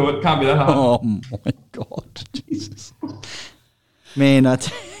Jade can do it, it can't be that hard. Oh, my God. Jesus. Man,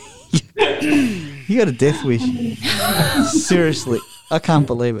 you got a death wish. Seriously. I can't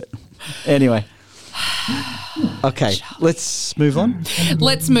believe it. Anyway. Okay, let's move on.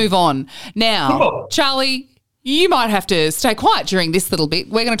 Let's move on. Now, Charlie, you might have to stay quiet during this little bit.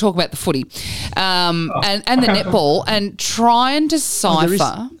 We're going to talk about the footy and the netball and try and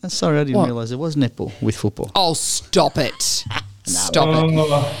decipher. Sorry, I didn't realise there was netball with football. Oh, stop it. Stop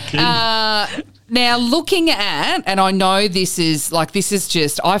it. Now, looking at, and I know this is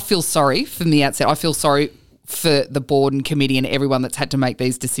just, I feel sorry from the outset. I feel sorry for the board and committee and everyone that's had to make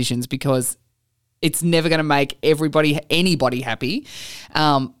these decisions, because it's never going to make anybody happy.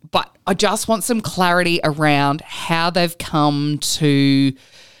 But I just want some clarity around how they've come to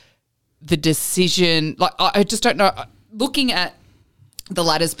the decision. Like, I just don't know. Looking at the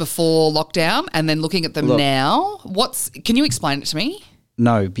ladders before lockdown and then looking at them now, can you explain it to me?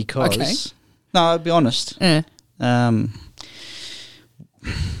 No, because no, I'll be honest. Yeah.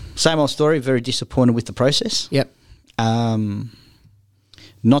 Same old story. Very disappointed with the process. Yep.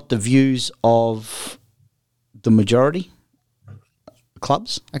 Not the views of the majority,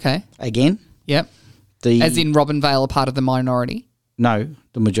 clubs. Okay. Again. Yep. As in Robinvale are part of the minority? No,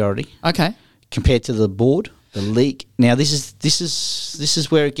 the majority. Okay. Compared to the board, the league. Now this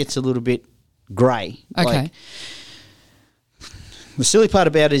is where it gets a little bit grey. Okay. Like, the silly part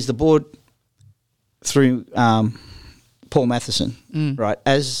about it is the board through Paul Matheson, right,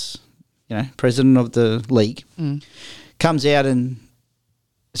 as president of the league, comes out and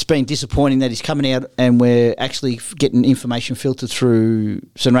it's been disappointing that he's coming out and we're actually getting information filtered through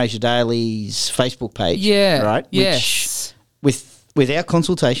St. Razor Daily's Facebook page. Yeah. Right? Yes. Which, with our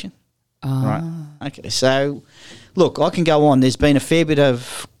consultation. Right. Okay. So, look, I can go on. There's been a fair bit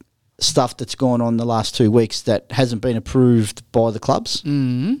of stuff that's gone on the last 2 weeks that hasn't been approved by the clubs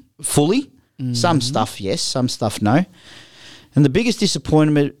fully. Some stuff, yes. Some stuff, no. And the biggest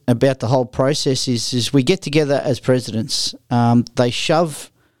disappointment about the whole process is we get together as presidents. They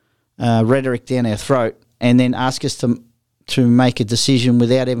shove rhetoric down our throat and then ask us to make a decision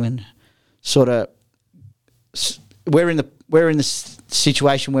without even sort of. We're in the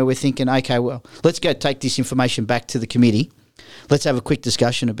situation where we're thinking, okay, well, let's go take this information back to the committee. Let's have a quick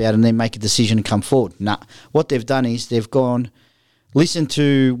discussion about it and then make a decision and come forward. Nah. What they've done is they've gone, listen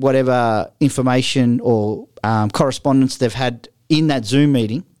to whatever information or correspondence they've had in that Zoom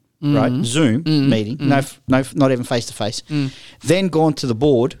meeting, right? Zoom meeting, no, not even face-to-face. Then gone to the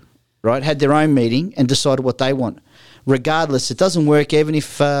board, right, had their own meeting and decided what they want. Regardless, it doesn't work even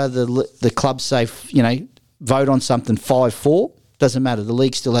if the clubs say, vote on something 5-4. Doesn't matter. The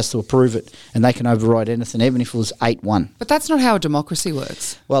league still has to approve it and they can override anything, even if it was 8-1. But that's not how a democracy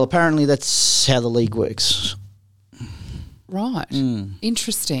works. Well, apparently that's how the league works. Right.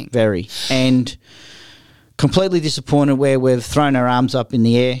 Interesting. Very. And completely disappointed where we've thrown our arms up in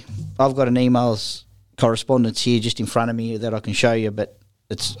the air. I've got an emails correspondence here just in front of me that I can show you, but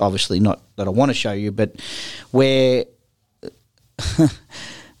it's obviously not that I want to show you, but where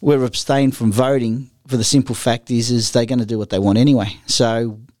we're abstained from voting for the simple fact is they're going to do what they want anyway.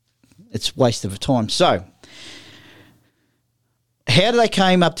 So it's a waste of time. So how they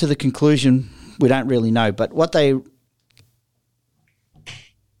came up to the conclusion, we don't really know, but what they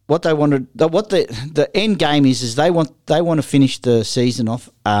wanted, the end game is they want to finish the season off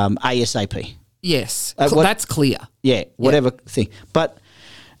ASAP. Yes, that's clear. Yeah, whatever thing. But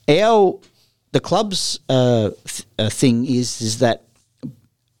the club's thing is that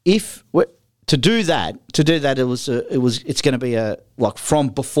if to do that, it's going to be from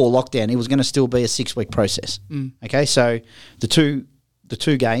before lockdown. It was going to still be a 6-week process. Okay, so the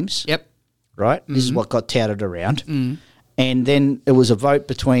two games. Yep. Right. This is what got touted around. And then it was a vote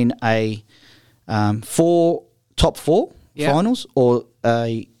between a top four finals or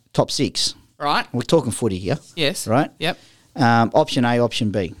a top 6. Right. We're talking footy here. Yes. Right? Yep. Option A,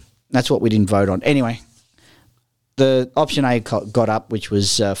 option B. That's what we didn't vote on. Anyway, the option A got up, which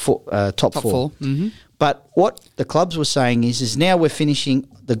was top 4. Mm-hmm. But what the clubs were saying is now we're finishing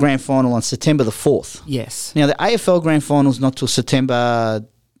the grand final on September the 4th. Yes. Now, the AFL grand final's not till September,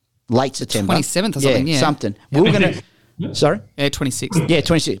 late September. 27th or something, yeah. Something. We're going to... Sorry? Yeah, 26th. Yeah,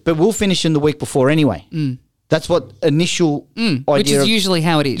 26th. But we'll finish in the week before anyway. That's what initial idea which is usually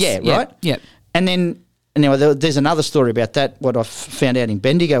how it is. Yeah, right? Yeah. And then, anyway, there's another story about that, what I've found out in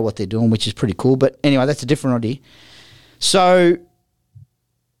Bendigo, what they're doing, which is pretty cool. But anyway, that's a different idea. So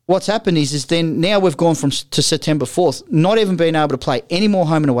what's happened is then now we've gone to September 4th, not even being able to play any more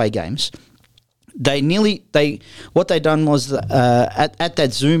home and away games. What they done was at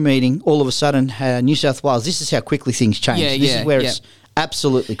that Zoom meeting, all of a sudden, New South Wales, this is how quickly things change. This is where it's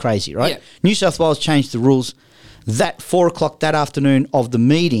absolutely crazy, right? Yeah. New South Wales changed the rules that 4:00 that afternoon of the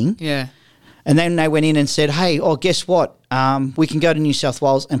meeting. Yeah. And then they went in and said, hey, guess what? We can go to New South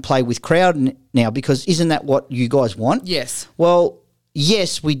Wales and play with crowd now because isn't that what you guys want? Yes. Well,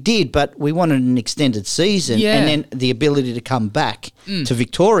 yes, we did, but we wanted an extended season and then the ability to come back to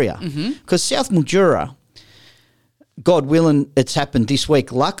Victoria. Because South Mildura, God willing, it's happened this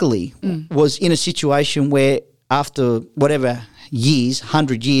week, luckily, was in a situation where after whatever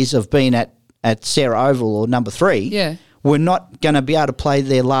 100 years of being at Sarah Oval or number 3, were not going to be able to play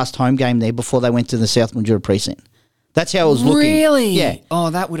their last home game there before they went to the South Mildura precinct. That's how it was looking. Really? Yeah. Oh,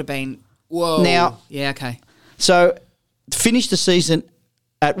 that would have been, whoa. Now, yeah, okay. So finish the season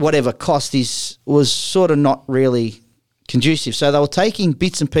at whatever cost was sort of not really conducive. So they were taking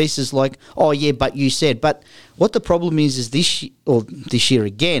bits and pieces like, but you said. But what the problem is this year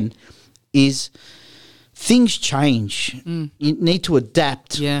again, is things change. You need to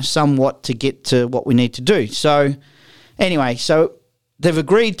adapt somewhat to get to what we need to do. So anyway, they've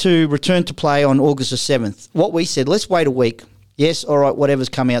agreed to return to play on August the 7th. What we said, let's wait a week. Yes, all right, whatever's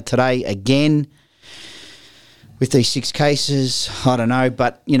come out today again. with these 6 cases, I don't know.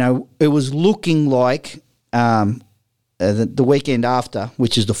 But, it was looking like the weekend after,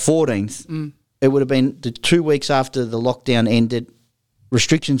 which is the 14th, it would have been the 2 weeks after the lockdown ended.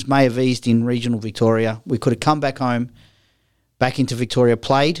 Restrictions may have eased in regional Victoria. We could have come back home, back into Victoria,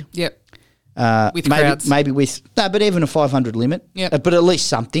 played. Yep. With crowds. Maybe but even a 500 limit. Yep. But at least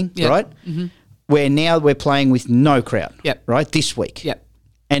something, right? Mm-hmm. Where now we're playing with no crowd. Yep. Right, this week. Yep.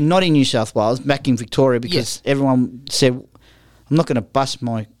 And not in New South Wales, back in Victoria, because everyone said, I'm not going to bust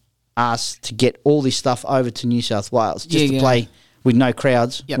my ass to get all this stuff over to New South Wales just to play with no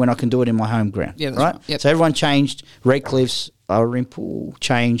crowds when I can do it in my home ground. Yeah, that's right? right. Yep. So everyone changed. Redcliffe's, Rimple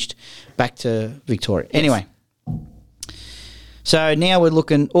changed back to Victoria. Yes. Anyway, so now we're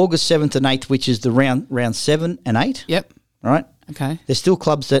looking August 7th and 8th, which is the round 7 and 8. Yep. All right. Okay. There's still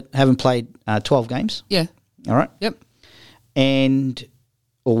clubs that haven't played 12 games. Yeah. All right. Yep.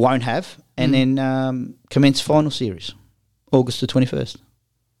 Or won't have, and then commence final series, August the 21st.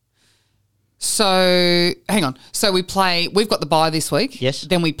 So, hang on. So we've got the bye this week. Yes.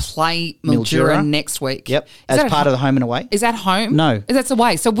 Then we play Mildura next week. Yep. As part of the home and away. Is that home? No. That's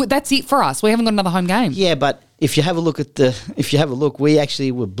away. So that's it for us. We haven't got another home game. Yeah, but if you have a look, we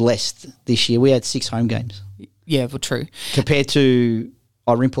actually were blessed this year. We had 6 home games. Yeah, well, true. Compared to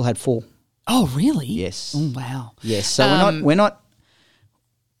Rimple had 4. Oh, really? Yes. Oh, wow. Yes. So we're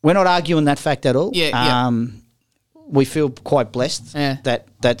not arguing that fact at all. Yeah. We feel quite blessed that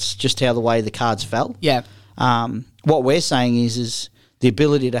that's just how the way the cards fell. Yeah. What we're saying is the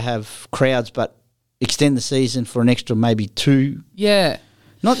ability to have crowds, but extend the season for an extra maybe 2. Yeah.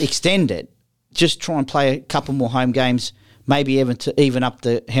 Not extend it, just try and play a couple more home games, maybe even up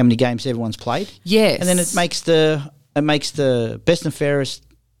the how many games everyone's played. Yes. And then it makes the best and fairest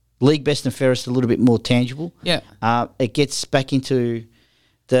league best and fairest a little bit more tangible. Yeah. It gets back into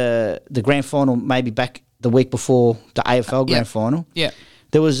the grand final, maybe back the week before the AFL grand final. Yeah.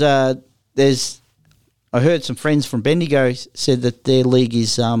 There was I heard some friends from Bendigo said that their league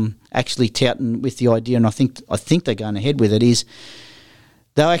is actually touting with the idea, and I think they're going ahead with it, is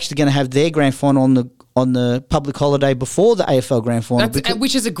they're actually going to have their grand final on the public holiday before the AFL grand final,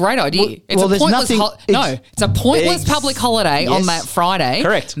 which is a great idea. It's a pointless public holiday on that Friday.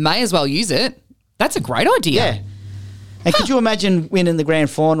 Correct. May as well use it. That's a great idea. Yeah. And could you imagine winning the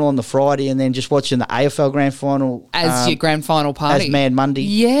grand final on the Friday and then just watching the AFL grand final as your grand final party, as Mad Monday?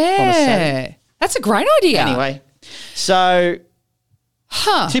 Yeah, on a Saturday. That's a great idea. Anyway, so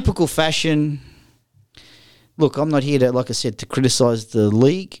typical fashion. Look, I'm not here to, like I said, to criticise the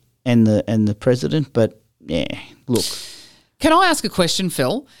league and the president, but yeah, look. Can I ask a question,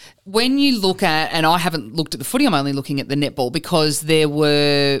 Phil? When you look at, and I haven't looked at the footy, I'm only looking at the netball, because there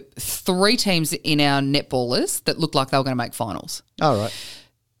were 3 teams in our netballers that looked like they were going to make finals. All right.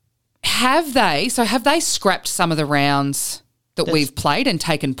 Have they scrapped some of the rounds that we've played and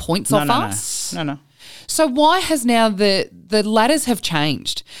taken points off us? No. So why has now the ladders have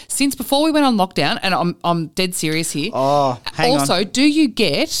changed since before we went on lockdown? And I'm dead serious here. Oh, hang on. Also, do you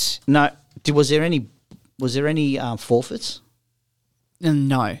get Was there any forfeits?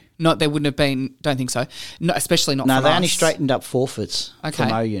 No, there wouldn't have been. Don't think so. No, especially not. No, from they us. only straightened up forfeits from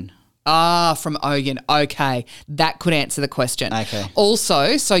Oyen. From Oyen. Okay, that could answer the question. Okay.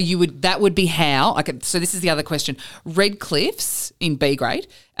 Also, so that would be how. Okay, so this is the other question. Redcliffe's in B grade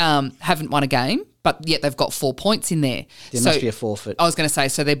haven't won a game, but yet they've got 4 points in there. There must be a forfeit. I was going to say,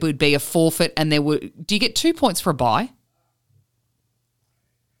 so there would be a forfeit, and there would. Do you get 2 points for a bye?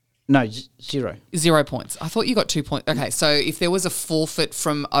 No, 0. 0 points. I thought you got 2 points. Okay, so if there was a forfeit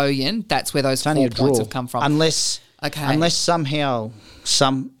from Oyen, that's where those 4 points have come from. Unless somehow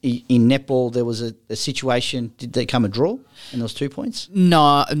in netball there was a situation, did there come a draw and there was 2 points?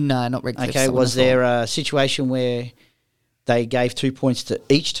 No, not Redcliffe. Okay, was there a situation where they gave 2 points to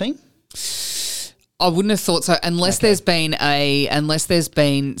each team? I wouldn't have thought so, unless there's been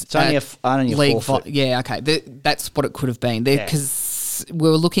it's only a league forfeit. Yeah, okay, that's what it could have been there, because we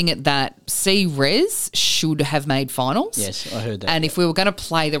were looking at that. C-Res should have made finals. Yes, I heard that. And if we were going to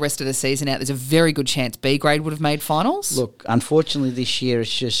play the rest of the season out, there's a very good chance B grade would have made finals. Look, unfortunately this year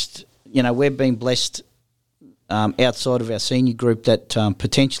it's just, we've been blessed outside of our senior group that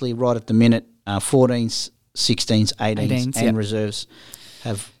potentially right at the minute 14s, 16s, 18s and reserves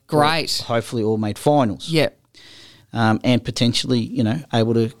have hopefully all made finals. Yep. And potentially,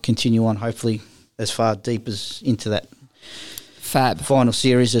 able to continue on hopefully as far deep as into that fab final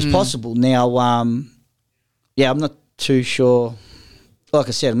series as possible. Now, I'm not too sure. Like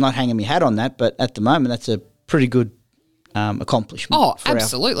I said, I'm not hanging my hat on that, but at the moment, that's a pretty good accomplishment. Oh,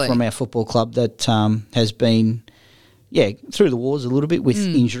 absolutely. From our football club that has been, through the wars a little bit with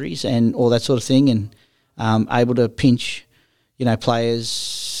injuries and all that sort of thing. And able to pinch,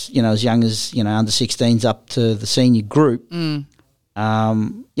 players, as young as, under 16s up to the senior group.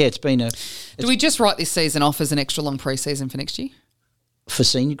 It's been Do we just write this season off as an extra long pre-season for next year? For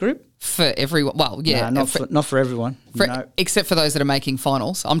senior group? For everyone. Well, yeah. No, not for everyone. Except for those that are making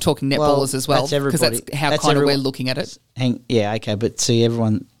finals. I'm talking netballers as well. That's everybody. Because that's how kind of we're looking at it. Okay. But see,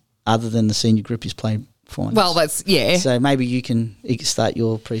 everyone other than the senior group is playing finals. Well, that's, yeah. So maybe you can start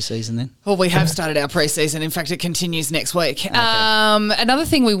your pre-season then. Well, we have started our pre-season. In fact, it continues next week. Okay. Another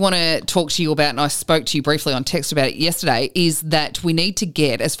thing we want to talk to you about, and I spoke to you briefly on text about it yesterday, is that we need to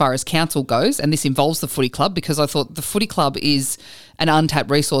get, as far as council goes, and this involves the footy club, because I thought the footy club is an untapped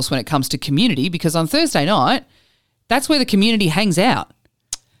resource when it comes to community, because on Thursday night, that's where the community hangs out.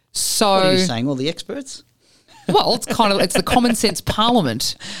 So, what are you saying, all the experts? Well, it's the common sense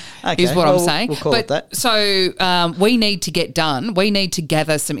parliament, is what I'm saying. We'll call it that. So we need to get done. We need to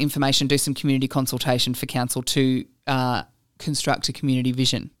gather some information, do some community consultation for council to construct a community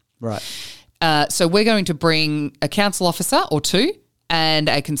vision. Right. So we're going to bring a council officer or two and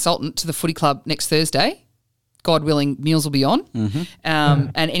a consultant to the footy club next Thursday. God willing, meals will be on. Mm-hmm.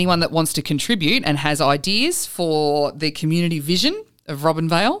 And anyone that wants to contribute and has ideas for the community vision of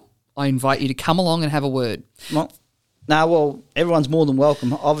Robinvale, I invite you to come along and have a word. Well, everyone's more than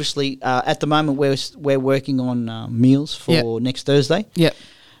welcome. Obviously, at the moment, we're working on meals for next Thursday. Yep.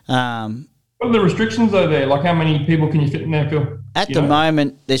 What are the restrictions though there? Like how many people can you fit in there, Phil? At the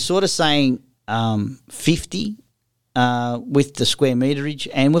moment, they're sort of saying 50 with the square meterage,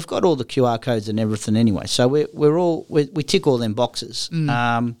 and we've got all the QR codes and everything anyway. So we tick all them boxes.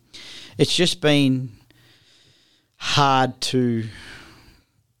 It's just been hard to...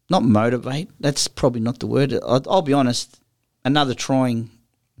 Not motivate, that's probably not the word. I'll be honest, another trying,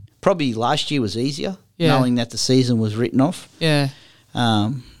 probably last year was easier, knowing that the season was written off. Yeah.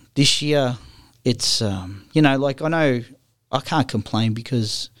 This year, it's, I know I can't complain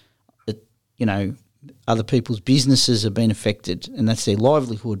because, other people's businesses have been affected and that's their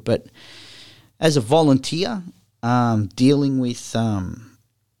livelihood. But as a volunteer, dealing with,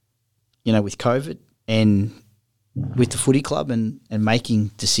 with COVID and with the footy club and making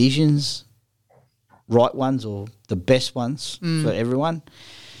decisions, right ones or the best ones for everyone,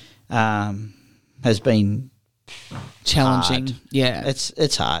 has been challenging. Hard. Yeah.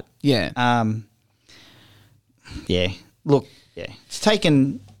 It's hard. Yeah. Look, it's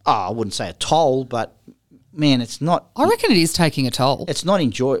taken, I wouldn't say a toll, but man, it's not. I reckon it is taking a toll. It's not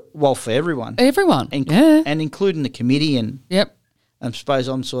well for everyone. Everyone. And including the committee and I suppose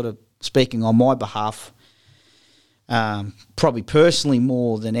I'm sort of speaking on my behalf. Probably personally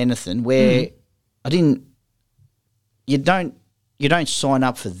more than anything, where you don't sign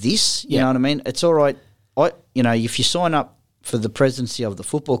up for this. You know what I mean? It's all right. If you sign up for the presidency of the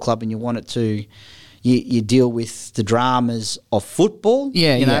football club and you want it to, you deal with the dramas of football.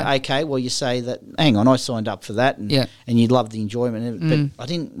 Okay. Well, you say that. Hang on, I signed up for that, and you love the enjoyment, but I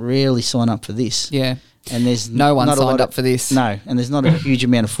didn't really sign up for this. Yeah. And there's no one signed up for this. No, and there's not a huge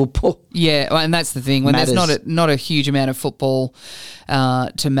amount of football. Yeah, well, and that's the thing. When there's not a huge amount of football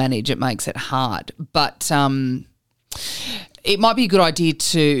to manage, it makes it hard. But it might be a good idea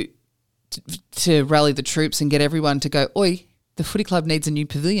to rally the troops and get everyone to go, oi, the footy club needs a new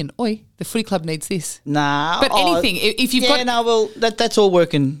pavilion. Oi, the footy club needs this. Nah. But anything, if you've got... Yeah, no, well, that's all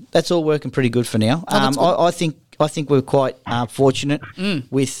working pretty good for now. I think we're quite fortunate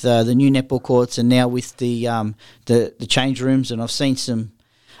with the new netball courts and now with the change rooms, and I've seen some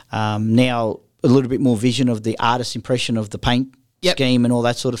now a little bit more vision of the artist's impression of the paint scheme and all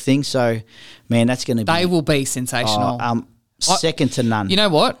that sort of thing. So, man, that's going to be... They will be sensational. Second to none. You know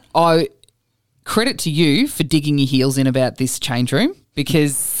what? I credit to you for digging your heels in about this change room,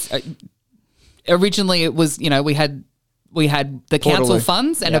 because originally it was, we had the council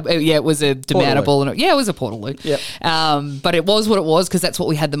funds, and it was a demountable, and it was a Portaloo. But it was what it was because that's what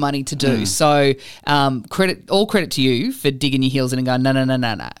we had the money to do. So credit to you for digging your heels in and going,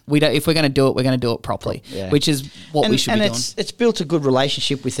 no. We don't. If we're going to do it, we're going to do it properly, which is what we should be doing. And it's built a good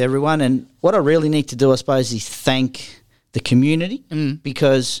relationship with everyone. And what I really need to do, I suppose, is thank the community,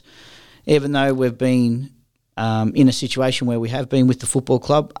 because even though we've been in a situation where we have been with the football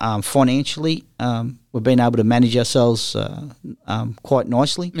club financially, we've been able to manage ourselves quite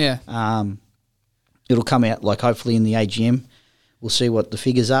nicely. Yeah. It'll come out hopefully in the AGM. We'll see what the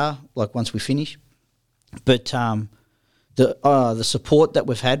figures are once we finish. But the support that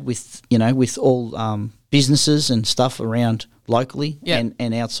we've had with all businesses and stuff around locally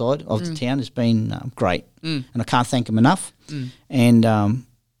and outside of the town has been great, and I can't thank them enough. And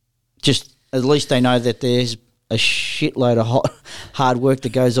just at least they know that there's a shitload of hard work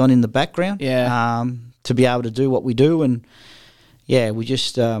that goes on in the background. to be able to do what we do. And we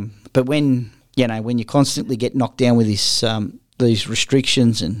just. But when you constantly get knocked down with this these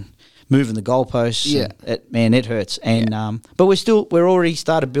restrictions and moving the goalposts, it hurts. And but we're already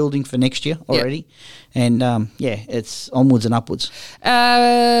started building for next year already, and it's onwards and upwards.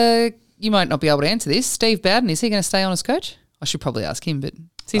 You might not be able to answer this. Steve Bowden, is he going to stay on as coach? I should probably ask him, but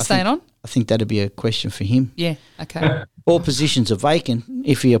is he staying on? I think that'd be a question for him. Yeah, okay. All positions are vacant.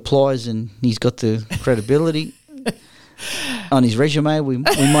 If he applies and he's got the credibility on his resume, we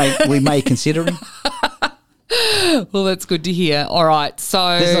may consider him. Well, that's good to hear. All right,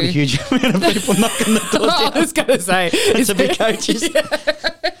 so there's not a huge amount of people knocking the door down. I was going to say to be coaches.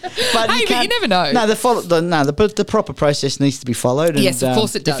 But you never know. No, the proper process needs to be followed. And, yes, of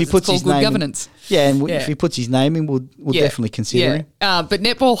course it does. If he puts it's called good governance. If he puts his name in, we'll definitely consider him. But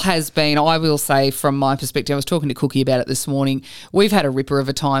netball has been, I will say, from my perspective, I was talking to Cookie about it this morning. We've had a ripper of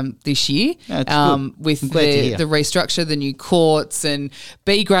a time this year with the restructure, the new courts, and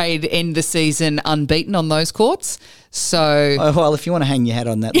B grade end the season unbeaten on those courts. So, well, if you want to hang your hat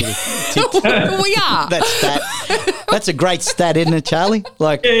on that little tip, we are. That's a great stat, isn't it, Charlie?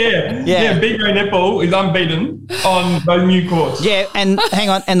 Like, yeah. B grade netball is unbeaten on those new courts. Yeah, and hang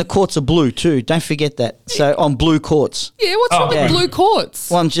on, and the courts are blue too. Don't forget that. So on blue courts. Yeah, what's wrong with blue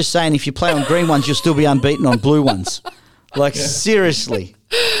courts? Well, I'm just saying, if you play on green ones, you'll still be unbeaten on blue ones. Like seriously.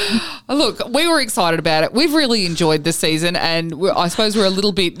 Look, we were excited about it. We've really enjoyed the season, and I suppose we're a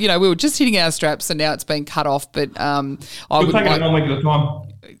little bit, we were just hitting our straps, and now it's been cut off. But we'll take it 1 week at a time.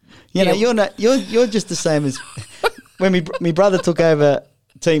 You're just the same as when my brother took over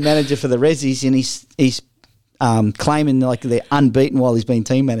team manager for the Rezzies, and he's claiming like they're unbeaten while he's been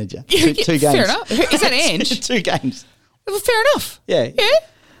team manager. Two games. Fair enough. Is that Ange? 2 games. Well, fair enough. Yeah. Yeah.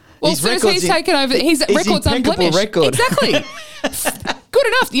 Well, as soon as he's taken over, his record's unblemished. Record. Exactly. Good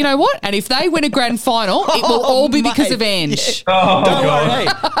enough. You know what? And if they win a grand final, it will all be because of Ange. Yeah. Don't worry.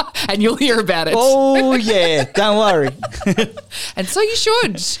 And you'll hear about it. Oh, yeah. Don't worry. And so you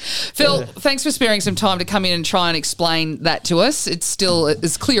should. Phil, thanks for sparing some time to come in and try and explain that to us. It's still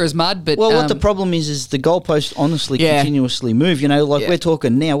as clear as mud. But what the problem is the goalposts honestly continuously move. We're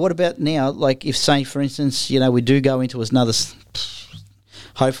talking now. What about now? Like if, say, for instance, we do go into another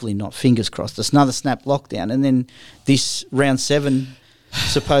hopefully not, fingers crossed, it's another snap lockdown, and then this round 7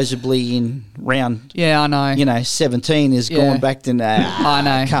 supposedly in round 17 is going back to I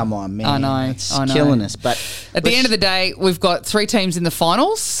know, come on, man, I know, it's killing us. But at the end of the day, we've got 3 teams in the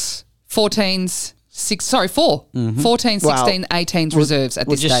finals, 4 14, 16, 18s reserves at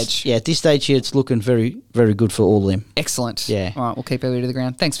this stage. Yeah, at this stage here, it's looking very, very good for all of them. Excellent. Yeah. All right, we'll keep our ear to the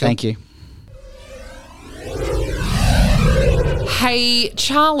ground. Thanks, Phil. Thank you. Hey,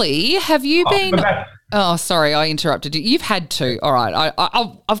 Charlie, have you been... Oh, sorry, I interrupted you. You've had to. All right,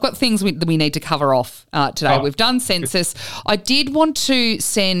 I've got things that we need to cover off today. We've done census. I did want to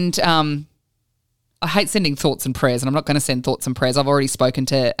send... I hate sending thoughts and prayers, and I'm not going to send thoughts and prayers. I've already spoken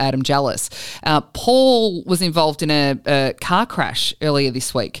to Adam Jallis. Paul was involved in a car crash earlier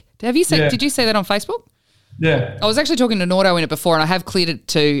this week. Did you see that on Facebook? Yeah. I was actually talking to Nordo in it before, and I have cleared it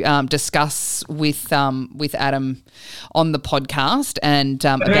to discuss with Adam on the podcast. And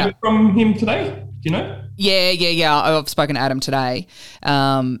heard from him today? Do you know? Yeah. I've spoken to Adam today.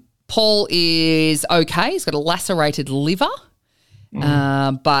 Paul is okay. He's got a lacerated liver.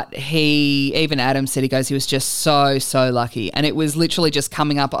 But even Adam said, he was just so lucky, and it was literally just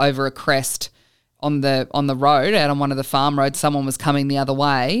coming up over a crest on the road out on one of the farm roads. Someone was coming the other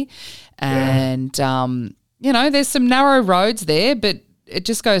way, and there's some narrow roads there, but it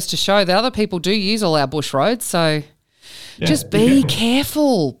just goes to show that other people do use all our bush roads. So just be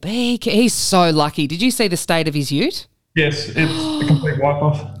careful. He's so lucky. Did you see the state of his ute? Yes, it's a complete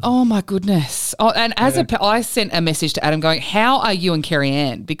wipe-off. Oh, my goodness. Oh, and I sent a message to Adam going, how are you and Kerry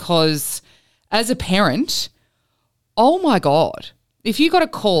Ann? Because as a parent, oh, my God, if you got a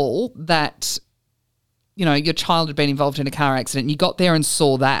call that, your child had been involved in a car accident and you got there and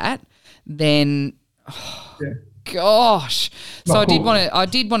saw that, then, gosh. So I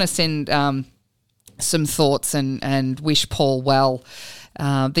did want to send some thoughts and wish Paul well.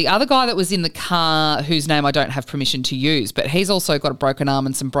 The other guy that was in the car, whose name I don't have permission to use, but he's also got a broken arm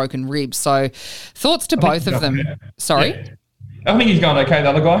and some broken ribs. So thoughts to both of them. Sorry? Yeah. I think he's going okay, the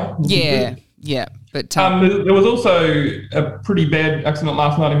other guy. Yeah. But there was also a pretty bad accident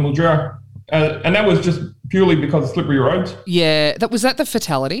last night in Mildura, and that was just purely because of slippery roads. Yeah. Was that the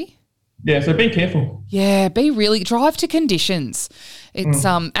fatality? Yeah, so be careful. Yeah, drive to conditions. It's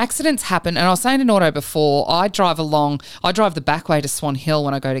accidents happen, and I was saying to Nordo before, I drive the back way to Swan Hill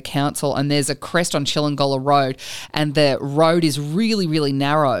when I go to council, and there's a crest on Chillingola Road, and the road is really, really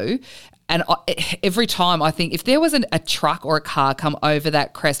narrow, And every time I think if there was a truck or a car come over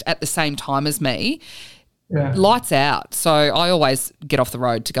that crest at the same time as me, lights out. So I always get off the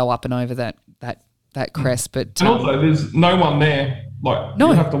road to go up and over that crest. But and also, there's no one there. Like,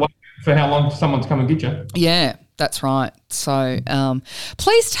 you have to wait for how long someone's come and get you. Yeah, that's right. So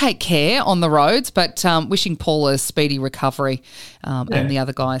please take care on the roads, but wishing Paul a speedy recovery and the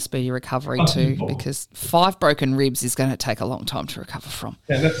other guy a speedy recovery too, because 5 broken ribs is going to take a long time to recover from.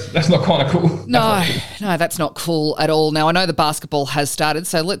 Yeah, that's not kind of cool. No, that's not cool at all. Now, I know the basketball has started,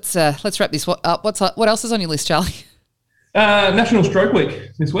 so let's wrap this up. What else is on your list, Charlie? National Stroke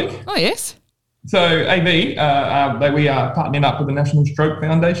Week this week. Oh, yes. So AV, we are partnering up with the National Stroke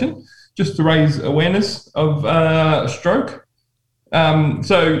Foundation just to raise awareness of stroke.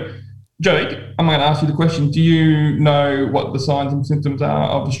 So, Jake, I'm going to ask you the question. Do you know what the signs and symptoms are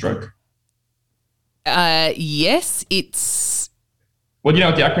of a stroke? Yes, it's... Well, do you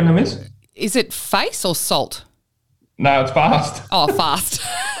know what the acronym is? Is it FACE or SALT? No, it's FAST. Oh, FAST.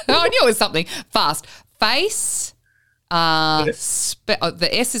 I knew it was something. FAST. FACE... the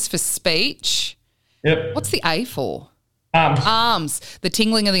S is for speech. Yep. What's the A for? Arms. Arms. The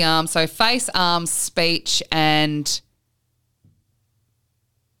tingling of the arms. So face, arms, speech, and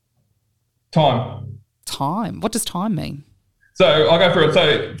time. What does time mean? So I'll go through it.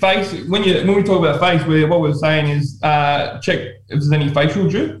 So face. When we talk about face, what we're saying is check if there's any facial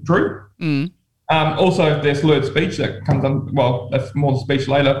droop. Also, if there's slurred speech, that comes on. Well, that's more the speech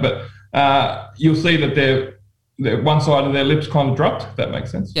later, but you'll see that they're one side of their lips kind of dropped, if that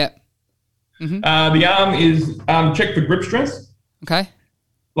makes sense. Yep. Mm-hmm. The arm is check for grip strength. Okay.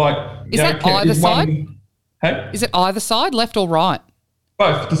 Like, is that either side? Hey? Is it either side, left or right?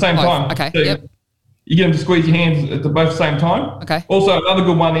 Both at the same time. Okay. So yep. You get them to squeeze your hands at both same time. Okay. Also, another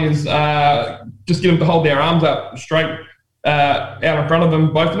good one is just get them to hold their arms up straight out in front of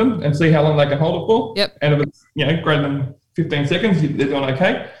them, both of them, and see how long they can hold it for. Yep. And if it's greater than 15 seconds, they're doing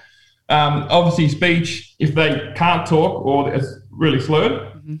okay. Obviously, speech, if they can't talk or it's really slurred,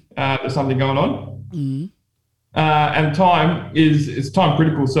 there's something going on. Mm-hmm. And time is time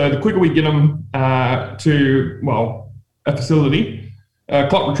critical. So the quicker we get them to, a facility, a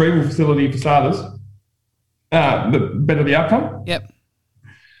clot retrieval facility for starters, the better the outcome. Yep.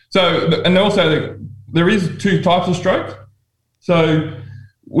 So, and also there is 2 types of stroke. So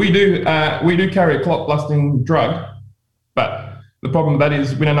we do carry a clot busting drug, but the problem with that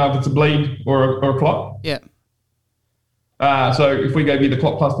is we don't know if it's a bleed or a clot. Yeah. So if we gave you the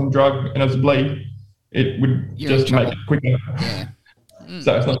clot busting drug and it's a bleed, it would just make it quicker. Yeah.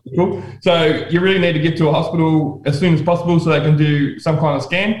 So it's not cool. So you really need to get to a hospital as soon as possible so they can do some kind of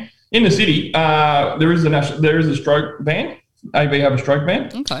scan. In the city, there is a stroke van. AV have a stroke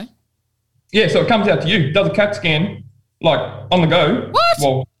van. Okay. Yeah, so it comes out to you, does a CAT scan, like on the go. What?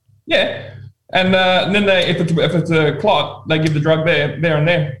 Well, yeah. And then if it's a clot, they give the drug there and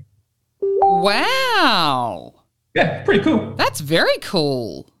there. Wow. Yeah, pretty cool. That's very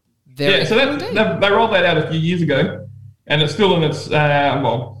cool. Very so they rolled that out a few years ago, and it's still in its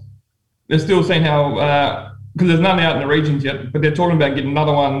they're still seeing how because there's none out in the regions yet, but they're talking about getting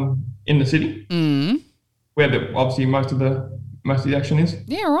another one in the city, where obviously most of the action is.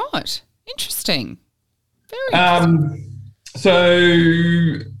 Yeah, right. Interesting. Very interesting. So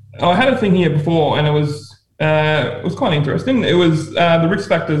I had a thing here before, and it was quite interesting. It was the risk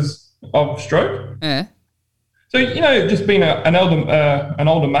factors of stroke. Yeah. So just being an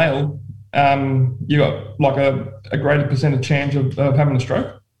older male, you got like a greater percentage chance of having a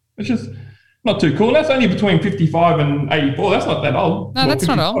stroke, which is not too cool. And that's only between 55 and 84. That's not that old. No, that's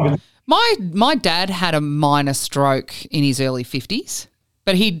not old. My dad had a minor stroke in his early 50s,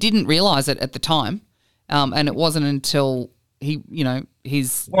 but he didn't realise it at the time, and it wasn't until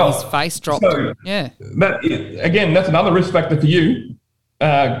his face dropped. So yeah. That's another risk factor for you,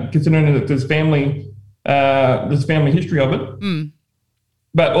 considering that there's family history of it.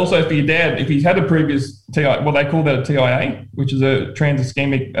 But also for your dad, if he's had a previous TIA, they call that a TIA, which is a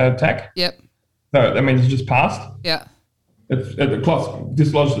trans-ischemic attack. Yep. So that means it's just passed. Yeah. The clot's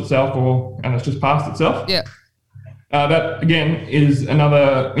dislodged itself and it's just passed itself. Yeah. That, again, is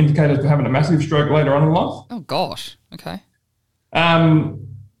another indicator for having a massive stroke later on in life. Oh, gosh. Okay.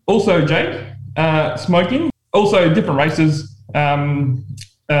 Also, Jake, smoking. Also, different races, South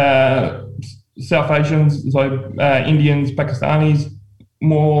Asians, so Indians, Pakistanis,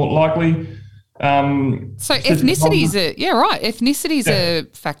 more likely. So ethnicity is Ethnicity is a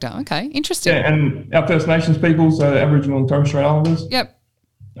factor. Okay, interesting. Yeah, and our First Nations people, so Aboriginal and Torres Strait Islanders. Yep.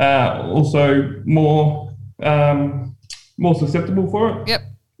 Also more susceptible for it. Yep.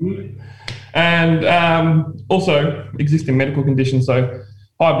 And also existing medical conditions, so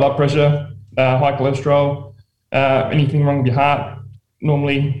high blood pressure, high cholesterol, anything wrong with your heart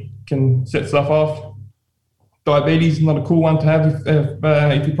normally can set stuff off. Diabetes is not a cool one to have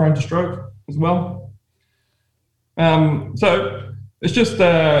if you're prone to stroke as well. So it's just,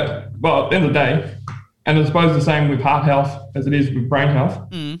 well, at the end of the day, and I suppose the same with heart health as it is with brain health.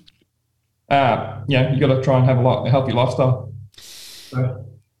 You got to try and have a healthy lifestyle. So.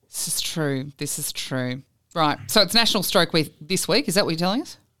 This is true. Right. So it's National Stroke Week this week. Is that what you're telling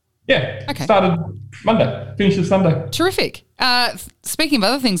us? Yeah. Okay. Started Monday, finishes Sunday. Terrific. Speaking of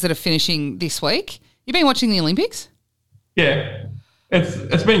other things that are finishing this week, you've been watching the Olympics? Yeah.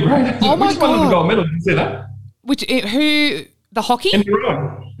 It's been great. Oh, my God. Which one won the gold medal? Did you see that? Who? The hockey? In the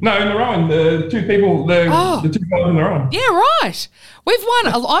rowing. No, in the rowing. The two people, the two guys in the rowing. Yeah, right. We've won.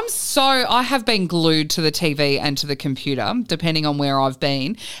 I have been glued to the TV and to the computer, depending on where I've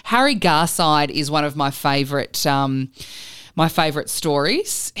been. Harry Garside is one of my favourite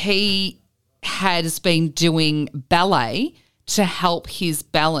stories. He has been doing ballet to help his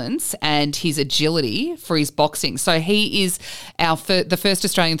balance and his agility for his boxing. So he is the first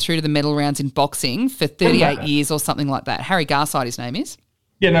Australian through to the medal rounds in boxing for 38 years or something like that. Harry Garside, his name is.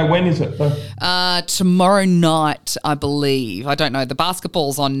 Yeah, no, when is it though? Tomorrow night, I believe. I don't know. The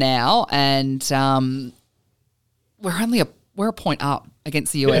basketball's on now, and we're a point up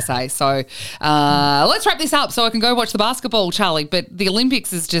against the USA. Yeah. So let's wrap this up so I can go watch the basketball, Charlie. But the Olympics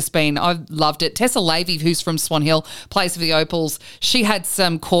has just been, I've loved it. Tessa Lavey, who's from Swan Hill, plays for the Opals. She had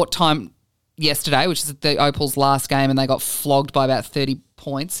some court time yesterday, which is the Opals' last game, and they got flogged by about 30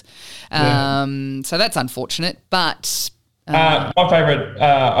 points. So that's unfortunate. But my favourite,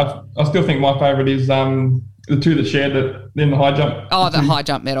 I still think my favourite is the two that shared it in the high jump. Oh, the high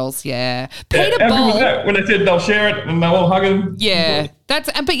jump medals, yeah. Peter How Bowl. good was that when they said they'll share it and they'll all hug him? Yeah,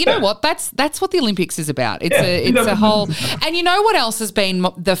 but you know what? That's what the Olympics is about. It's a whole. And you know what else has been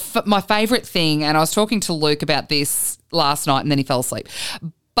my favourite thing? And I was talking to Luke about this last night, and then he fell asleep.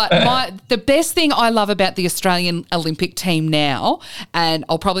 But the best thing I love about the Australian Olympic team now, and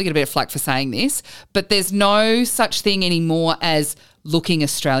I'll probably get a bit of flack for saying this, but there's no such thing anymore as looking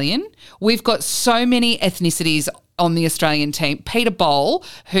Australian. We've got so many ethnicities on the Australian team. Peter Bowl,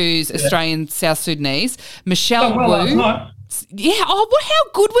 who's Australian South Sudanese, Michelle Wu. Yeah. Oh,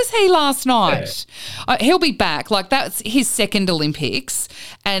 how good was he last night? Yeah. He'll be back. Like, that's his second Olympics.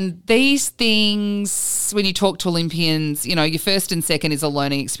 And these things, when you talk to Olympians, you know, your first and second is a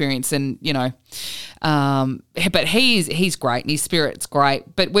learning experience, and you know, but he's great and his spirit's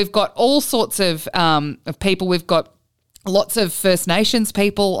great. But we've got all sorts of people. We've got lots of First Nations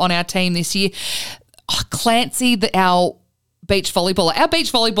people on our team this year. Clancy, our beach volleyballer. Our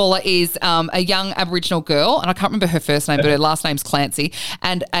beach volleyballer is a young Aboriginal girl, and I can't remember her first name, but her last name's Clancy,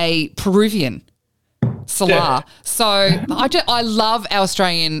 and a Peruvian, Salar. Yeah. So I love our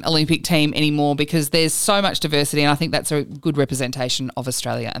Australian Olympic team anymore because there's so much diversity, and I think that's a good representation of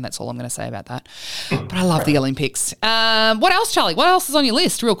Australia, and that's all I'm going to say about that. But I love the Olympics. What else, Charlie? What else is on your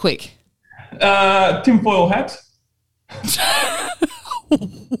list, real quick? Tinfoil hats.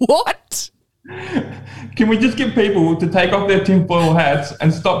 What? Can we just get people to take off their tinfoil hats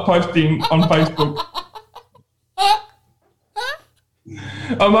and stop posting on Facebook?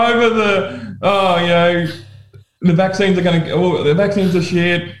 I'm over the vaccines are going to, the vaccines are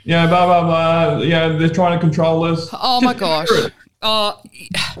shit, blah, blah, blah, they're trying to control us. Oh, my gosh.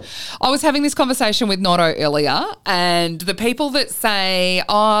 I was having this conversation with Notto earlier, and the people that say,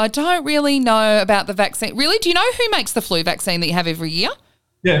 I don't really know about the vaccine. Really? Do you know who makes the flu vaccine that you have every year?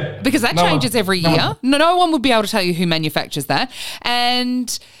 Yeah. Because that changes every year. No one would be able to tell you who manufactures that.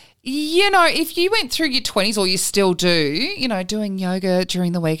 And, you know, if you went through your 20s, or you still do, you know, doing yoga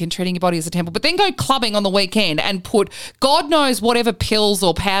during the week and treating your body as a temple, but then go clubbing on the weekend and put God knows whatever pills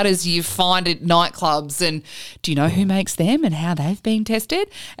or powders you find at nightclubs, and do you know who makes them and how they've been tested?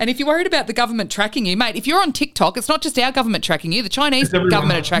 And if you're worried about the government tracking you, mate, if you're on TikTok, it's not just our government tracking you. The Chinese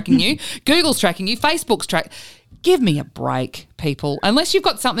government are tracking you. Google's tracking you. Facebook's tracking. Give me a break, people. Unless you've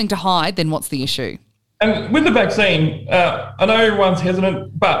got something to hide, then what's the issue? And with the vaccine, I know everyone's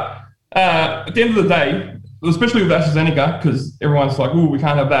hesitant, but at the end of the day, especially with AstraZeneca, because everyone's like, we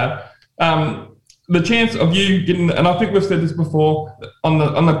can't have that. The chance of you getting, and I think we've said this before on the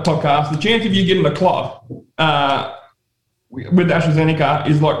podcast, the chance of you getting a clot with AstraZeneca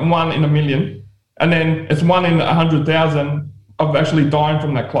is like 1 in a million, and then it's 1 in 100,000 of actually dying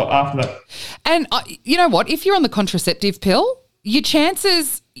from that clot after that. And you know what? If you're on the contraceptive pill, your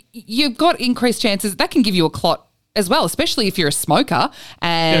chances, you've got increased chances. That can give you a clot as well, especially if you're a smoker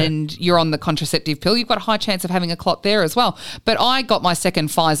and you're on the contraceptive pill. You've got a high chance of having a clot there as well. But I got my second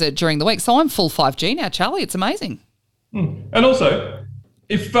Pfizer during the week, so I'm full 5G now, Charlie. It's amazing. And also,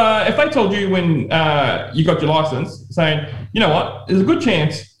 if they told you when you got your license, saying, you know what, there's a good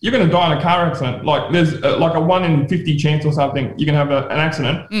chance you're going to die in a car accident. Like there's like a 1 in 50 chance or something you're going to have an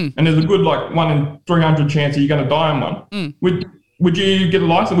accident, and there's a good like 1 in 300 chance that you're going to die in one. Would you get a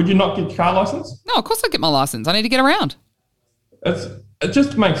license? Would you not get your car license? No, of course I get my license. I need to get around. It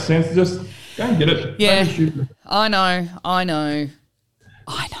just makes sense. Just go and get it. Yeah, I know.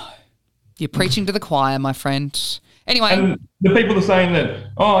 You're preaching to the choir, my friend. Anyway. And the people are saying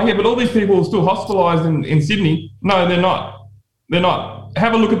that, oh, yeah, but all these people are still hospitalised in Sydney. No, they're not. They're not.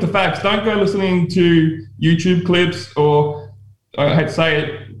 Have a look at the facts. Don't go listening to YouTube clips or, I hate to say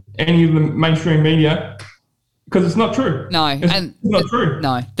it, any of the mainstream media, because it's not true. No. It's not true.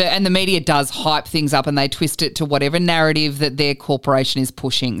 No. And the media does hype things up and they twist it to whatever narrative that their corporation is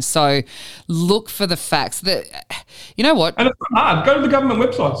pushing. So look for the facts. You know what? And it's not hard. Go to the government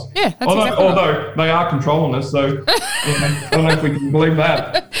websites. Yeah, that's exactly right. Although they are controlling us, so I don't know if we can believe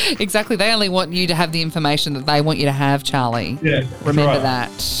that. Exactly. They only want you to have the information that they want you to have, Charlie. Yeah. Remember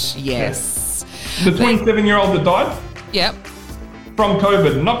that. Yes. Yeah. The 27-year-old that died? Yep. From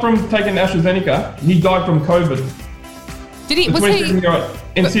COVID, not from taking AstraZeneca. He died from COVID. Did he? Was he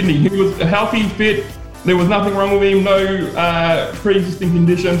in Sydney? He was healthy, fit. There was nothing wrong with him. No pre-existing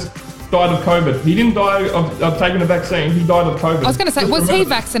conditions. Died of COVID. He didn't die of taking a vaccine. He died of COVID. I was going to say, was he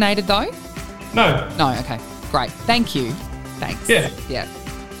vaccinated though? No. No. Okay. Great. Thank you. Thanks. Yeah.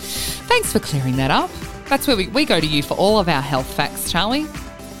 Thanks for clearing that up. That's where we go to you for all of our health facts, Charlie.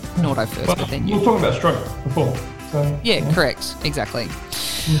 Naughto first, but then you. We were talking about stroke before. So, yeah, correct. Exactly.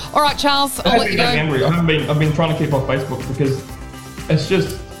 All right, Charles. I'll let you go. Angry. I've been trying to keep off Facebook because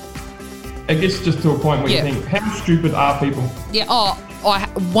it gets just to a point where you think, how stupid are people? Yeah. Oh, I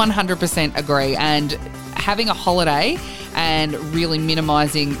 100% agree. And having a holiday and really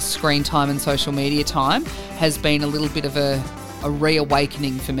minimising screen time and social media time has been a little bit of a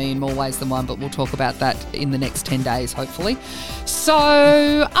reawakening for me in more ways than one, but we'll talk about that in the next 10 days, hopefully.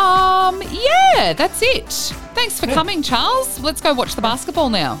 So, yeah, that's it. Thanks for coming, Charles. Let's go watch the basketball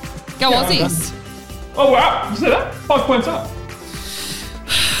now. Go Aussies. Oh, wow. You see that? 5 points up.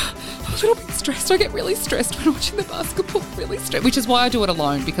 I'm a little bit stressed. I get really stressed when watching the basketball, really stressed, which is why I do it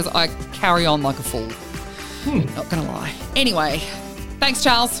alone, because I carry on like a fool. Not going to lie. Anyway, thanks,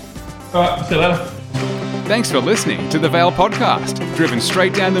 Charles. All right, see you later. Thanks for listening to the Vale Podcast, driven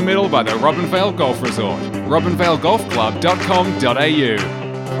straight down the middle by the Robinvale Golf Resort. robinvalegolfclub.com.au